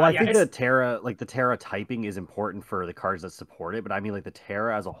 Well, I think the Terra typing is important for the cards that support it, but I mean like the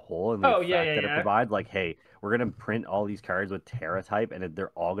Terra as a whole and the effect that it provides, like, hey, we're gonna print all these cards with Terra type and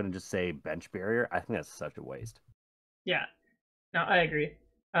they're all gonna just say bench barrier. I think that's such a waste. Yeah, no, I agree.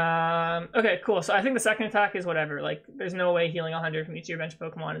 Okay, cool. So I think the second attack is whatever. Like, there's no way healing 100 from each of your bench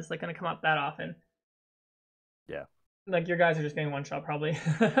Pokemon is like gonna come up that often. Yeah. Like your guys are just getting one shot probably.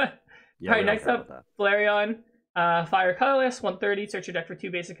 Yeah, all right, next up, Flareon. Fire Colorless, 130, search your deck for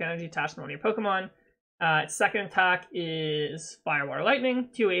 2 basic energy attached to one of your Pokemon. Its second attack is Fire, Water, Lightning,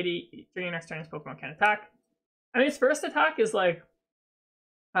 280, during your next turn, this Pokemon can attack. I mean, its first attack is like,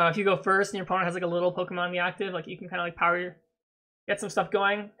 if you go first and your opponent has like a little Pokemon in the active, like you can kind of like get some stuff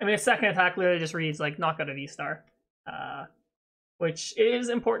going. I mean, its second attack literally just reads like knock out a V-Star, which is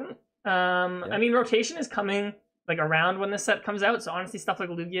important. I mean, rotation is coming like around when this set comes out, so honestly stuff like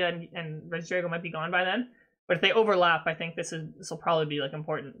Lugia and Regidrago might be gone by then. But if they overlap, I think this will probably be like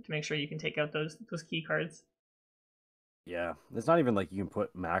important to make sure you can take out those key cards. Yeah, it's not even like you can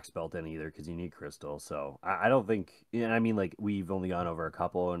put Max Belt in either because you need Crystal. So I don't think. I mean, like we've only gone over a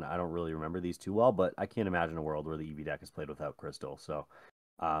couple, and I don't really remember these too well. But I can't imagine a world where the EV deck is played without Crystal. So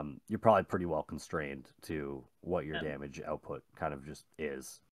you're probably pretty well constrained to what your damage output kind of just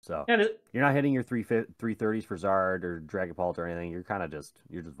is. So Yeah, you're not hitting your 330s for Zard or Dragapult or anything. You're kind of just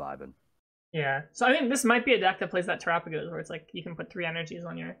vibing. yeah. So I think this might be a deck that plays that Terrapagos, where it's like you can put 3 energies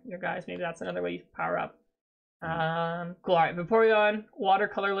on your guys. Maybe that's another way you power up. Cool. All right, Vaporeon, water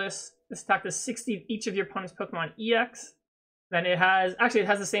colorless. This attack does 60 each of your opponent's Pokemon EX. Then it has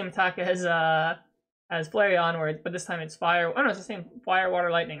the same attack as Flareon, but this time it's fire. Oh no, it's the same fire,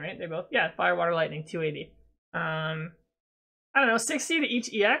 water, lightning, right? They both fire, water, lightning, 280. I don't know, 60 to each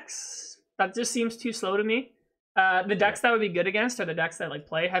EX. That just seems too slow to me. The decks that would be good against are the decks that like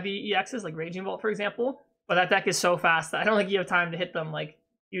play heavy EXs, like Raging Bolt, for example. But that deck is so fast that I don't think you have time to hit them. Like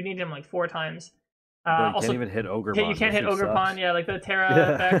you need them like 4 times. Bro, you also, can't even hit Ogrepon. You can't hit Ogrepon, yeah, like the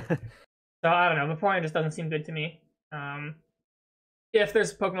Terra effect. So I don't know. Vaporeon just doesn't seem good to me. If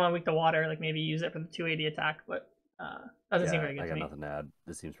there's Pokemon weak to water, like maybe use it for the 280 attack, but doesn't seem very good to me. I got nothing to add.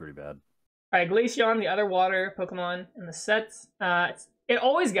 This seems pretty bad. All right, Glaceon, the other water Pokemon in the sets. It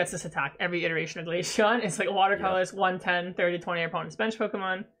always gets this attack every iteration of Glaceon. It's like water colorless, 110, 30, 20 opponent's bench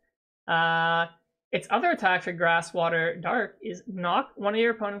Pokemon. Its other attack for Grass, Water, Dark is knock one of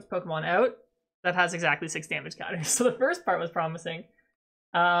your opponent's Pokemon out that has exactly 6 damage counters. So the first part was promising.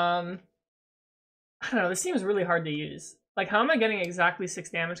 I don't know, this seems really hard to use. Like, how am I getting exactly 6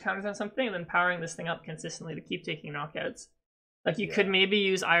 damage counters on something and then powering this thing up consistently to keep taking knockouts? Like, you could maybe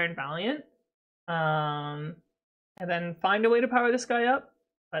use Iron Valiant, and then find a way to power this guy up,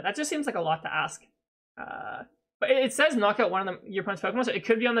 but that just seems like a lot to ask. But it says knock out one of your opponent's Pokemon, so it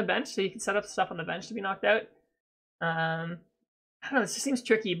could be on the bench, so you can set up stuff on the bench to be knocked out. I don't know, this just seems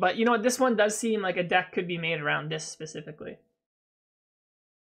tricky, but you know what, this one does seem like a deck could be made around this specifically.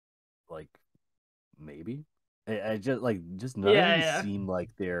 Like, maybe? I just none of these seem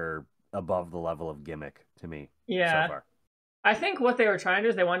like they're above the level of gimmick to me so far. I think what they were trying to do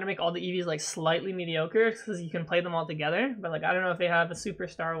is they wanted to make all the EVs like slightly mediocre because you can play them all together, but like I don't know if they have a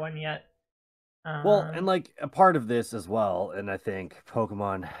superstar one yet. Well, and like a part of this as well, and I think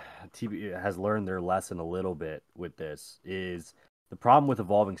Pokemon TV has learned their lesson a little bit with this, is the problem with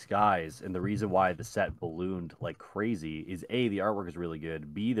Evolving Skies and the reason why the set ballooned like crazy is A, the artwork is really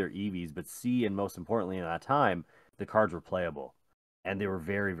good, B, they're EVs, but C, and most importantly in that time, the cards were playable. And they were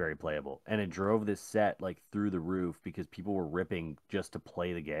very, very playable. And it drove this set like through the roof because people were ripping just to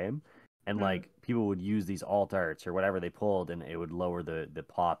play the game. And like people would use these alt arts or whatever they pulled, and it would lower the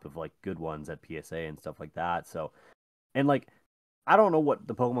pop of like good ones at PSA and stuff like that. So, and like I don't know what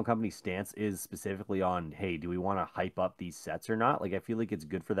the Pokemon Company's stance is specifically on, hey, do we want to hype up these sets or not? Like I feel like it's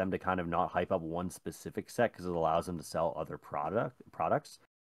good for them to kind of not hype up one specific set because it allows them to sell other products.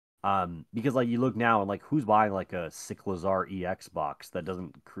 Because like you look now and like who's buying like a Cyclizar EX box that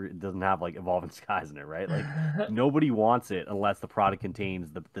doesn't have like Evolving Skies in it, right? Like nobody wants it unless the product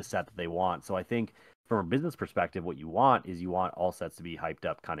contains the set that they want. So I think from a business perspective, what you want all sets to be hyped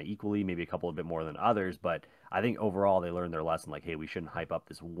up kind of equally, maybe a couple a bit more than others. But I think overall they learned their lesson. Like, hey, we shouldn't hype up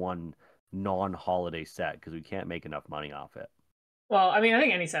this one non-holiday set because we can't make enough money off it. Well, I mean, I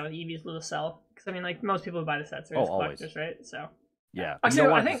think any set with EVs will sell because I mean, like most people who buy the sets are just collectors, right? So. Yeah, actually, you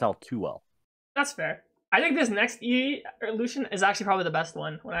don't want it to sell too well. That's fair. I think this next Eeveelution is actually probably the best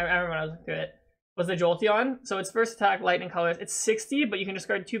one. I remember when I was looking through it, was the Jolteon. So its first attack, lightning colors. It's 60, but you can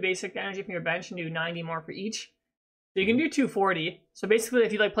discard 2 basic energy from your bench and do 90 more for each. So you can do 240. So basically,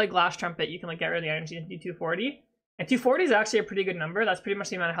 if you like play Glass Trumpet, you can like get rid of the energy and do 240. And 240 is actually a pretty good number. That's pretty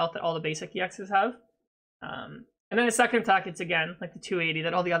much the amount of health that all the basic EXs have. And then the second attack, it's again like the 280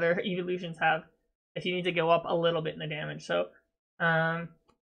 that all the other Eeveelutions have. If you need to go up a little bit in the damage, so.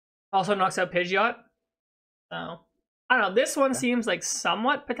 Also knocks out Pidgeot. So I don't know. This one seems like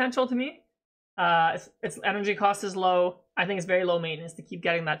somewhat potential to me. Its energy cost is low. I think it's very low maintenance to keep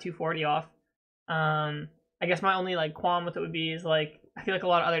getting that 240 off. I guess my only like qualm with it would be is like I feel like a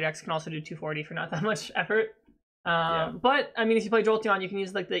lot of other decks can also do 240 for not that much effort. But I mean, if you play Jolteon, you can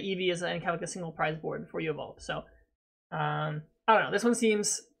use like the EV as like a single prize board before you evolve. So I don't know. This one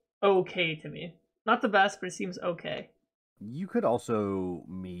seems okay to me. Not the best, but it seems okay. You could also,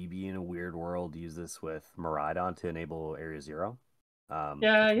 maybe in a weird world, use this with Miraidon to enable Area 0.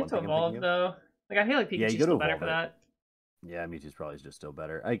 Yeah, you have to evolve, though. Like, I feel like Pikachu's still better for that. Yeah, Mewtwo's probably just still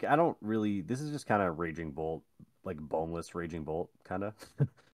better. Like, I don't really... This is just kind of Raging Bolt, like, boneless Raging Bolt, kind of.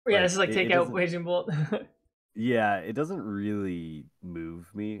 Yeah, this is like take out Raging Bolt. Yeah, it doesn't really move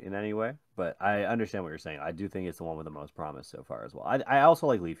me in any way, but I understand what you're saying. I do think it's the one with the most promise so far as well. I also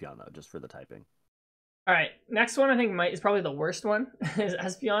like Leafeon, though, just for the typing. All right, next one I think is probably the worst one is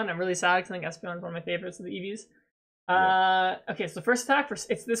Espeon. I'm really sad because I think Espeon is one of my favorites of the EVs. Okay, so the first attack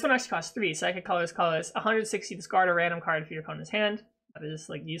this one actually costs 3. Psychic colors, 160. Discard a random card for your opponent's hand. That is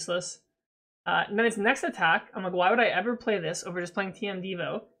like useless. And then its next attack, I'm like, why would I ever play this over just playing TM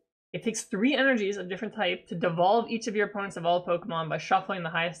Devo? It takes 3 energies of different type to devolve each of your opponent's evolved Pokemon by shuffling the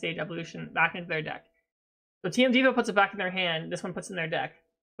highest stage evolution back into their deck. So TM Devo puts it back in their hand, this one puts it in their deck.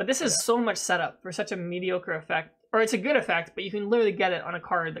 But this is so much setup for such a mediocre effect. Or it's a good effect, but you can literally get it on a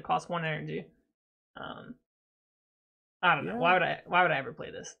card that costs 1 energy. I don't know. Why would I ever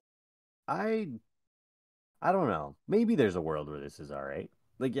play this? I don't know. Maybe there's a world where this is alright.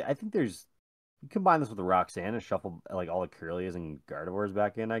 Like, I think there's... You combine this with the Roxanne and shuffle like all the Kirlias and Gardevoirs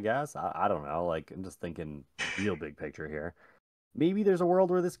back in, I guess. I don't know. Like, I'm just thinking real big picture here. Maybe there's a world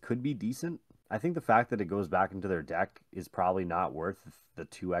where this could be decent. I think the fact that it goes back into their deck is probably not worth the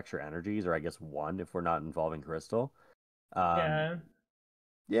 2 extra energies, or I guess 1 if we're not involving Crystal. Yeah.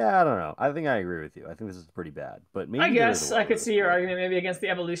 Yeah, I don't know. I think I agree with you. I think this is pretty bad. But maybe I guess I could see your argument maybe against the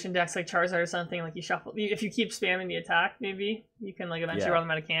evolution decks like Charizard or something. Like you shuffle, if you keep spamming the attack, maybe you can like eventually run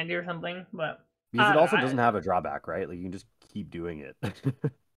them out of candy or something. But because it also doesn't have a drawback, right? Like you can just keep doing it.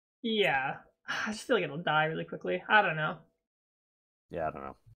 Yeah, I just feel like it'll die really quickly. I don't know. Yeah, I don't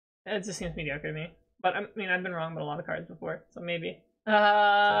know. It just seems mediocre to me. But I mean, I've been wrong about a lot of cards before, so maybe.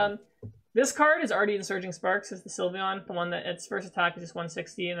 This card is already in Surging Sparks, is the Sylveon, the one that its first attack is just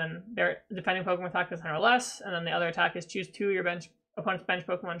 160, and then their defending Pokemon attack is 100 or less, and then the other attack is choose 2 of your opponent's bench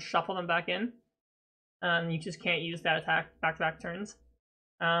Pokemon, shuffle them back in. You just can't use that attack back-to-back turns.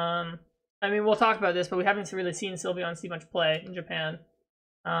 I mean, we'll talk about this, but we haven't really seen Sylveon see much play in Japan.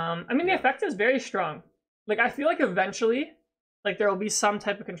 I mean, the effect is very strong. Like, I feel like eventually, like, there will be some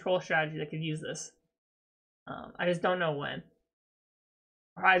type of control strategy that could use this. I just don't know when.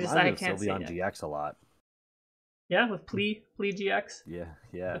 I can't see Sylveon GX a lot. Yeah, with Plea GX.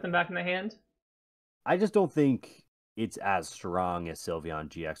 Yeah. Put them back in the hand. I just don't think it's as strong as Sylveon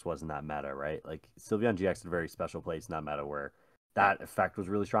GX was in that meta, right? Like Sylveon GX is a very special place in that meta where that effect was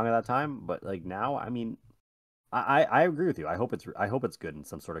really strong at that time. But like now, I mean, I agree with you. I hope it's good in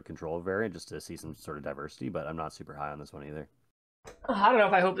some sort of control variant just to see some sort of diversity. But I'm not super high on this one either. I don't know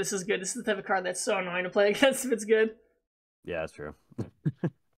if I hope this is good. This is the type of card that's so annoying to play against if it's good. Yeah, that's true.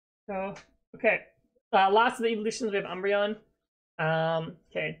 So, okay. Last of the evolutions, we have Umbreon.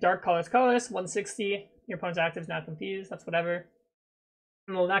 Okay, Dark Colorless, 160. Your opponent's active is now confused. That's whatever.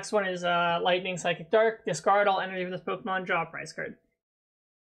 And the next one is Lightning, Psychic, Dark. Discard all energy from this Pokemon. Draw a prize card.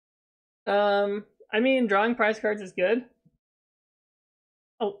 I mean, drawing prize cards is good.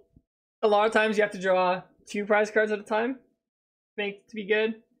 A lot of times you have to draw 2 prize cards at a time to make it to be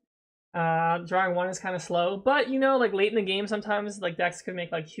good. Drawing 1 is kind of slow, but you know, like late in the game sometimes like decks could make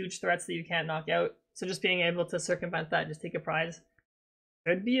like huge threats that you can't knock out, so just being able to circumvent that and just take a prize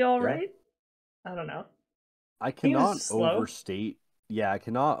could be alright. I don't know. I cannot overstate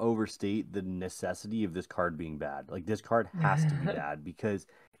the necessity of this card being bad. Like this card has to be bad because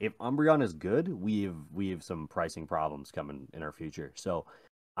if Umbreon is good, we have some pricing problems coming in our future. So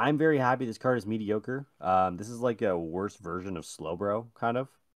I'm very happy this card is mediocre. This is like a worse version of Slowbro, kind of.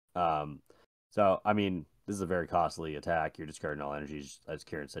 So I mean, this is a very costly attack. You're discarding all energies. As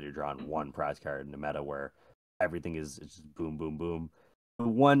Ciaran said, you're drawing 1 prize card in a meta where everything is just boom, boom, boom. The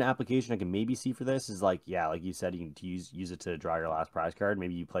one application I can maybe see for this is like you said, you can use it to draw your last prize card.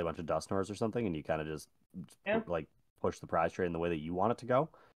 Maybe you play a bunch of Dusknoirs or something, and you kind of just like push the prize trade in the way that you want it to go.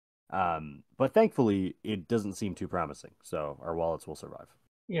 But thankfully, it doesn't seem too promising. So our wallets will survive.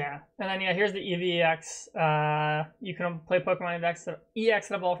 Yeah, and then here's the EVX. You can play Pokemon EX that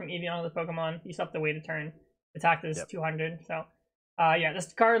evolve from Eevee onto the Pokemon. You still have to wait a turn. Attack is 200. So,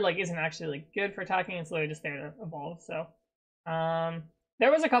 this card like isn't actually like good for attacking. It's literally just there to evolve. So,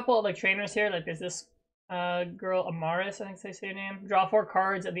 there was a couple of like trainers here. Like there's this girl Amaris, I think they say her name. Draw 4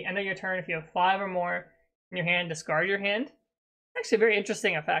 cards at the end of your turn. If you have 5 or more in your hand, discard your hand. Actually, a very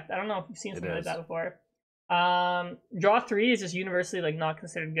interesting effect. I don't know if you've seen something like that before. Draw 3 is just universally like not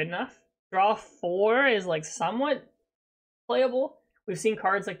considered good enough. Draw 4 is like somewhat playable. We've seen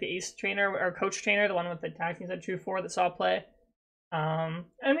cards like the Ace Trainer or Coach Trainer, the one with the tag teams at True 4 that saw play. I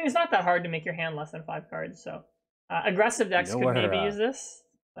mean, it's not that hard to make your hand less than 5 cards. So aggressive decks could maybe use this.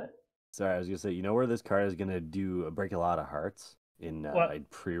 But... Sorry, I was gonna say, you know where this card is gonna break a lot of hearts in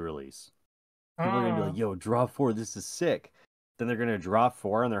pre-release. People are gonna be like, "Yo, draw 4. This is sick." Then they're gonna draw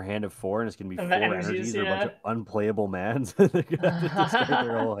 4 on their hand of 4, and it's gonna be 4 energies or a bunch of unplayable mans. They're gonna have to discard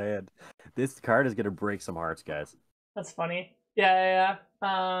their whole hand. This card is gonna break some hearts, guys. That's funny. Yeah.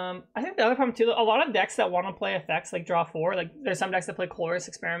 I think the other problem too, a lot of decks that want to play effects like draw 4, like there's some decks that play Chloris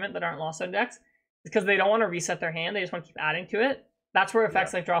Experiment that aren't Lost Zone decks, because they don't want to reset their hand. They just want to keep adding to it. That's where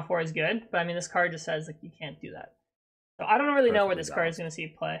effects like draw 4 is good. But I mean, this card just says like you can't do that. So I don't really know where this card is gonna see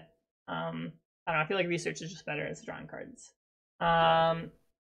play. I don't know. I feel like research is just better as drawing cards.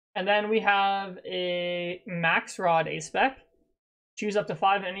 And then we have a Max Rod A-Spec. Choose up to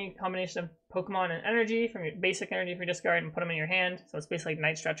 5 any combination of Pokemon and energy from your basic energy for discard and put them in your hand. So it's basically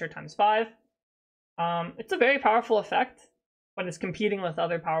Night Stretcher times 5. It's a very powerful effect, but it's competing with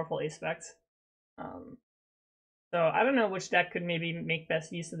other powerful A-Specs. So I don't know which deck could maybe make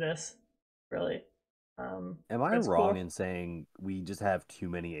best use of this, really. Am I wrong in saying we just have too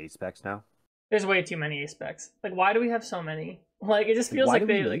many A-Specs now? There's way too many A-Specs. Like, why do we have so many? Like, it just feels like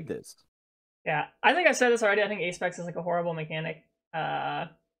they need this. Yeah, I think I said this already. I think A-Specs is like a horrible mechanic.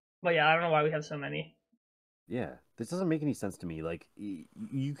 But yeah, I don't know why we have so many. Yeah, this doesn't make any sense to me. Like,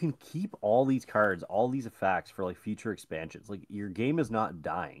 you can keep all these cards, all these effects for like future expansions. Like, your game is not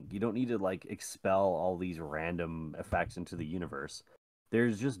dying. You don't need to like expel all these random effects into the universe.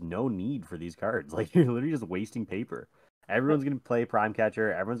 There's just no need for these cards. Like, you're literally just wasting paper. Everyone's gonna play Prime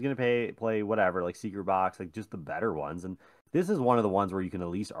Catcher. Everyone's gonna play whatever, like Secret Box, like just the better ones. And this is one of the ones where you can at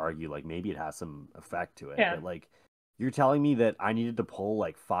least argue like maybe it has some effect to it. Yeah. But like, you're telling me that I needed to pull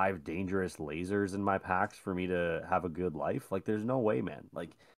like 5 dangerous lasers in my packs for me to have a good life? Like, there's no way, man.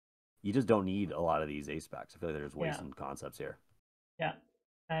 Like, you just don't need a lot of these ace packs. I feel like there's wasting concepts here. Yeah,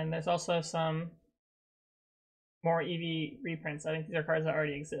 and there's also some more Eevee reprints. I think these are cards that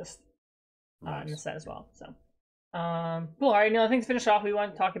already exist in the set as well. So, cool. All right, now I think to finish off, we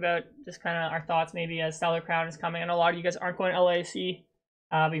want to talk about just kind of our thoughts maybe as Stellar Crown is coming. I know a lot of you guys aren't going to LAC.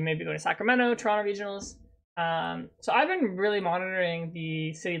 We may be going to Sacramento, Toronto Regionals. So I've been really monitoring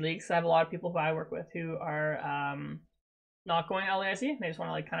the city leagues. I have a lot of people who I work with who are not going to LAC. They just want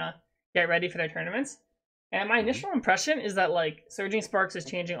to like kind of get ready for their tournaments. And my initial impression is that like Surging Sparks is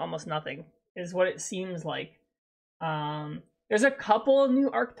changing almost nothing, is what it seems like. There's a couple of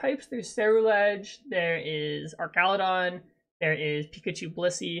new archetypes. There's Ceruledge, there is Arcaludon, there is Pikachu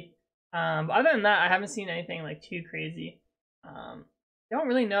Blissey. But other than that, I haven't seen anything like too crazy. I don't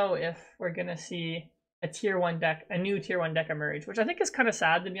really know if we're gonna see a new tier 1 deck emerge, which I think is kind of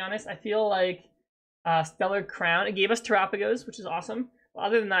sad, to be honest. I feel like Stellar Crown, it gave us Terapagos, which is awesome. But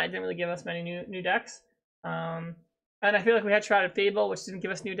other than that, it didn't really give us many new decks. And I feel like we had Shrouded Fable, which didn't give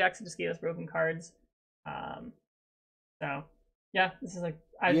us new decks, it just gave us broken cards. So yeah, this is like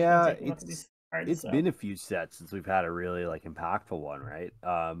it's been a few sets since we've had a really like impactful one, right?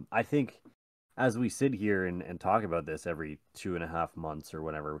 I think as we sit here and talk about this every 2.5 months or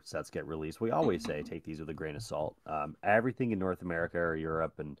whenever sets get released, we always say take these with a grain of salt. Everything in North America or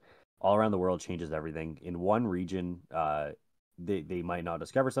Europe and all around the world changes everything. In one region, they might not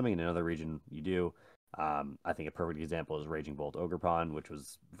discover something. In another region, you do. I think a perfect example is Raging Bolt Ogerpon, which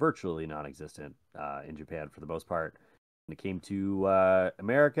was virtually non-existent in Japan for the most part. And it came to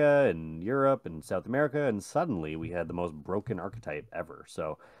America and Europe and South America, and suddenly we had the most broken archetype ever.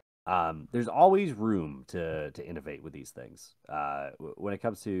 So there's always room to innovate with these things. When it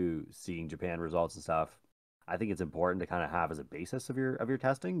comes to seeing Japan results and stuff, I think it's important to kind of have as a basis of your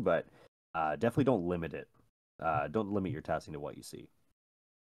testing, but definitely don't limit it. Don't limit your testing to what you see.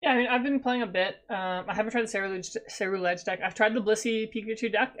 Yeah, I mean, I've been playing a bit. I haven't tried the Ceruledge deck. I've tried the Blissey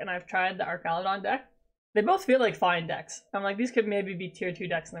Pikachu deck, and I've tried the Arcaludon deck. They both feel like fine decks. I'm like, these could maybe be tier 2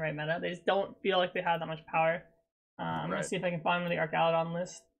 decks in the right meta. They just don't feel like they have that much power. I'm going to see if I can find one of the Arcaludon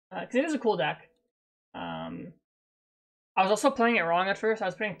list. Because it is a cool deck. I was also playing it wrong at first. I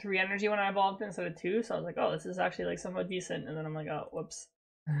was putting 3 energy when I evolved instead of 2. So I was like, oh, this is actually like somewhat decent. And then I'm like, oh, whoops.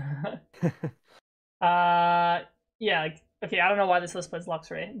 Yeah, like, okay, I don't know why this list plays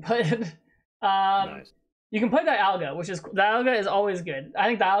Luxray, but nice. You can play Dialga, Dialga is always good. I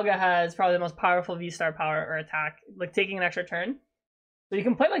think Dialga has probably the most powerful V-Star power or attack, like taking an extra turn. So you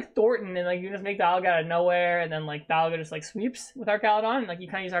can play like Thornton and like you just make Dialga out of nowhere, and then like Dialga just like sweeps with Arcaludon, and like you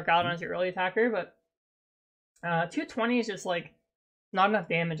kind of use Arcaludon as your early attacker, but 220 is just like not enough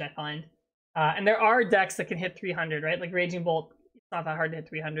damage, I find. And there are decks that can hit 300, right? Like Raging Bolt, it's not that hard to hit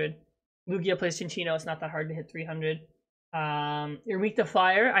 300. Lugia plays Chinchino, it's not that hard to hit 300. You're weak to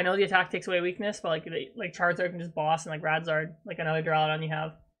fire. I know the attack takes away weakness, but like Charizard can just boss, and like Radzard, like another Duraludon you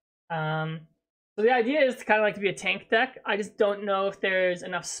have. So the idea is to kind of like to be a tank deck. I just don't know if there's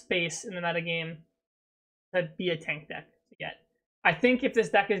enough space in the metagame to be a tank deck yet. I think if this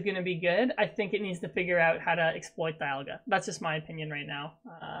deck is going to be good, I think it needs to figure out how to exploit Dialga. That's just my opinion right now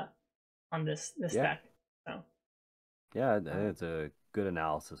on this deck. So yeah, it's a good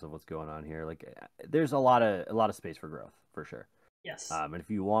analysis of what's going on here. Like, there's a lot of space for growth for sure. Yes. And if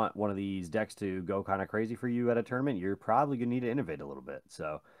you want one of these decks to go kind of crazy for you at a tournament, you're probably gonna need to innovate a little bit.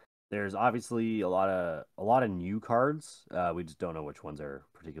 So there's obviously a lot of new cards. We just don't know which ones are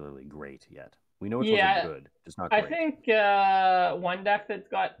particularly great yet. We know which ones are good, just not great. I think one deck that's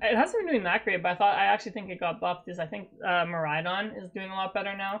got it hasn't been doing that great, but I actually think it got buffed. Is I think Miraidon is doing a lot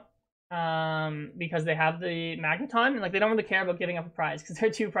better now, because they have the Magneton and like they don't really care about giving up a prize because they're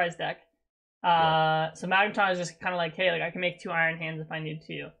a 2-prize deck. So Magneton is just kind of like, hey, like I can make 2 Iron Hands if I need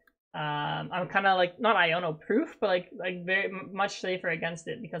to. I'm kind of like not Iono proof, but like very much safer against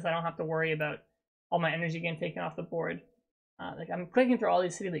it because I don't have to worry about all my energy getting taken off the board. Like I'm clicking through all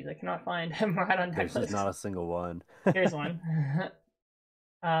these city leagues, I cannot find Miraidon deck. There's not a single one. Here's one.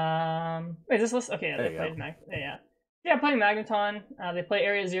 Wait, is this list? Okay, yeah, they played yeah, playing Magneton. They play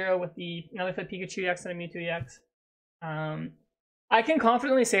Area 0 with the they play Pikachu EX and a Mewtwo EX. I can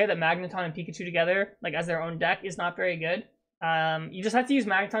confidently say that Magneton and Pikachu together, like as their own deck, is not very good. You just have to use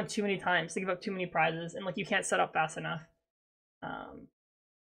Magneton too many times to give up too many prizes, and like you can't set up fast enough.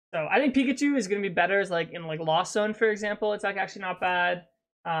 So I think Pikachu is going to be better as like in like Lost Zone, for example. It's like actually not bad.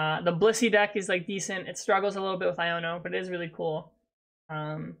 The Blissey deck is like decent. It struggles a little bit with Iono, but it is really cool.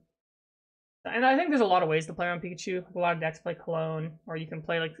 And I think there's a lot of ways to play around Pikachu. Like, a lot of decks play Cologne, or you can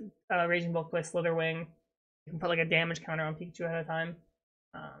play like Raging Bulk, play Slitherwing. You can put like a damage counter on Pikachu ahead of time.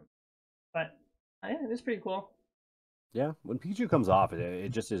 But yeah, it is pretty cool. Yeah, when Pikachu comes off, it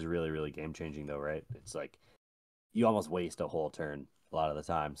just is really, really game changing though, right? It's like you almost waste a whole turn a lot of the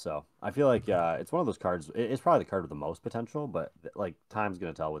time. So I feel like it's one of those cards. It's probably the card with the most potential, but like time's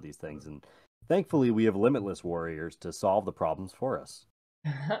gonna tell with these things. And thankfully, we have Limitless Warriors to solve the problems for us.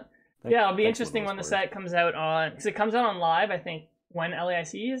 Yeah, it'll be interesting when the set comes out on, because it comes out on live. I think when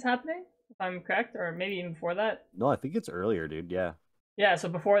LAIC is happening, if I'm correct, or maybe even before that. No, I think it's earlier, dude. Yeah. Yeah, so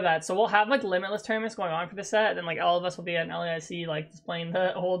before that, so we'll have like Limitless tournaments going on for the set, and like all of us will be at an LAIC, like just playing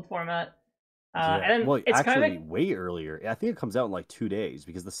the old format. Yeah. And then well, it's actually, kind of way earlier. I think it comes out in like 2 days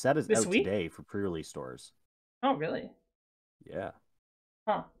because the set is this out week? today for pre-release stores. Oh, really? Yeah.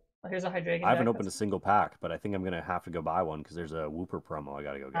 Huh. Well, here's a Hydreigon. I haven't opened a single pack, but I think I'm gonna have to go buy one because there's a Wooper promo I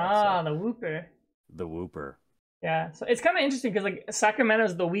gotta go get. Ah, so. The Wooper. The Wooper. Yeah, so it's kind of interesting because like Sacramento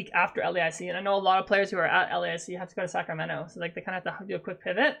is the week after LAIC, and I know a lot of players who are at LAIC have to go to Sacramento, so like they kind of have to do a quick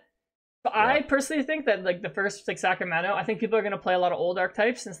pivot. But yeah. I personally think that like the first like Sacramento, I think people are gonna play a lot of old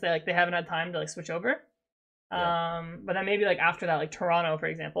archetypes since they haven't had time to like switch over. Yeah. But then maybe like after that, like Toronto, for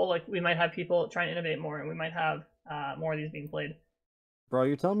example, like we might have people trying to innovate more, and we might have more of these being played. Bro,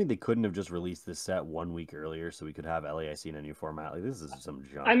 you're telling me they couldn't have just released this set 1 week earlier so we could have LAIC in a new format? Like, this is some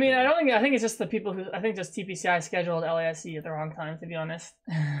junk. I mean, I think it's just the people who, I think just TPCI scheduled LAIC at the wrong time, to be honest.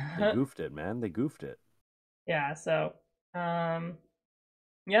 They goofed it, man. They goofed it. Yeah, so,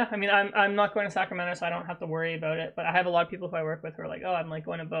 yeah, I mean, I'm not going to Sacramento, so I don't have to worry about it, but I have a lot of people who I work with who are like, oh, I'm like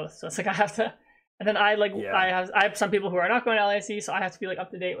going to both, so it's like I have to, and then I have some people who are not going to LAIC, so I have to be like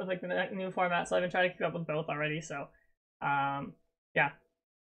up to date with like the new format, so I've been trying to keep up with both already, so, yeah.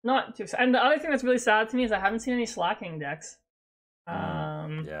 Not too excited. And the other thing that's really sad to me is I haven't seen any slacking decks.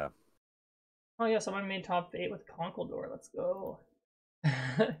 Yeah. Oh yeah, someone made top 8 with Conkeldurr. Let's go.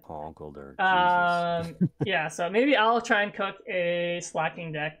 Conkeldurr. Yeah, so maybe I'll try and cook a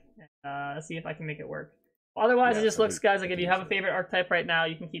slacking deck and see if I can make it work. Otherwise, it just looks, guys, like if you have a favorite archetype right now,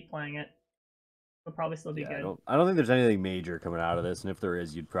 you can keep playing it. It'll probably still be good. I don't think there's anything major coming out of this, and if there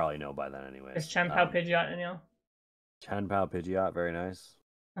is, you'd probably know by then anyway. There's Chien-Pao Pidgeot, Aneil. Chien-Pao Pidgeot, very nice.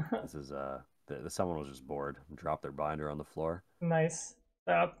 This is someone was just bored and dropped their binder on the floor. Nice.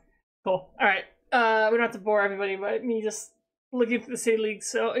 So cool. All right. We don't have to bore everybody, but me just looking through the city league.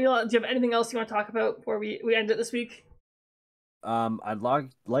 So, do you have anything else you want to talk about before we end it this week? I'd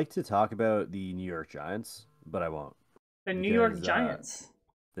like to talk about the New York Giants, but I won't. New York Giants.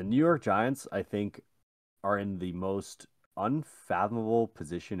 The New York Giants, I think, are in the most unfathomable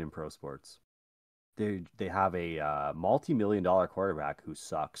position in pro sports. They have a multi-million-dollar quarterback who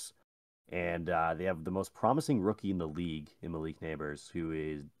sucks, and they have the most promising rookie in the league in Malik Neighbors, who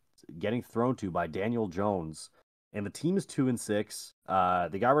is getting thrown to by Daniel Jones, and the team is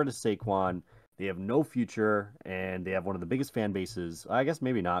 2-6. They got rid of Saquon. They have no future, and they have one of the biggest fan bases. I guess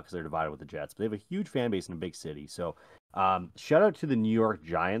maybe not because they're divided with the Jets, but they have a huge fan base in a big city. So shout out to the New York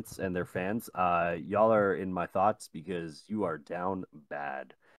Giants and their fans. Y'all are in my thoughts because you are down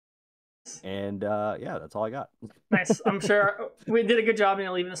bad. And yeah, that's all I got. Nice. I'm sure we did a good job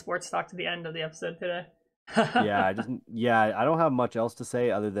in leaving the sports talk to the end of the episode today. I don't have much else to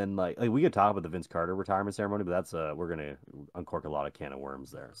say other than like we could talk about the Vince Carter retirement ceremony, but that's we're gonna uncork a lot of can of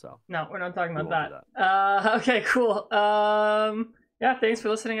worms there. So no, we're not talking about that. Okay, cool. Yeah, thanks for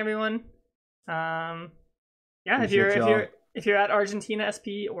listening, everyone. Yeah, if you're at Argentina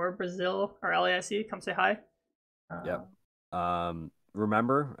SP or Brazil or LAIC, come say hi.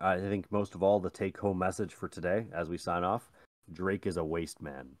 Remember, I think most of all, the take-home message for today, as we sign off, Drake is a waste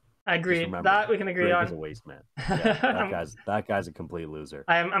man. I agree. Just remember, That we can agree Drake on. is a waste man. Yeah, that guy's a complete loser.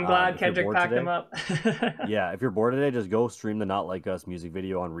 I'm glad If you're Kendrick bored packed today, him up. yeah, if you're bored today, just go stream the Not Like Us music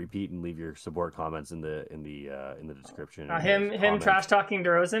video on repeat and leave your support comments in the description. Him trash talking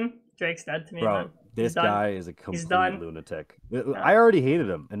DeRozan. Drake's dead to me, Bro, man. this guy is a complete lunatic. Yeah. I already hated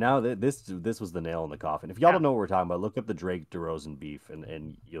him, and now this was the nail in the coffin. If y'all Yeah. don't know what we're talking about, look up the Drake DeRozan beef,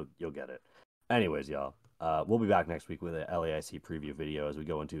 and you'll get it. Anyways, y'all, we'll be back next week with a LAIC preview video as we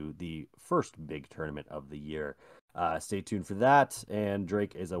go into the first big tournament of the year. Stay tuned for that. And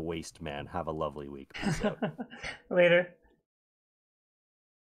Drake is a waste man. Have a lovely week. Peace out. Later.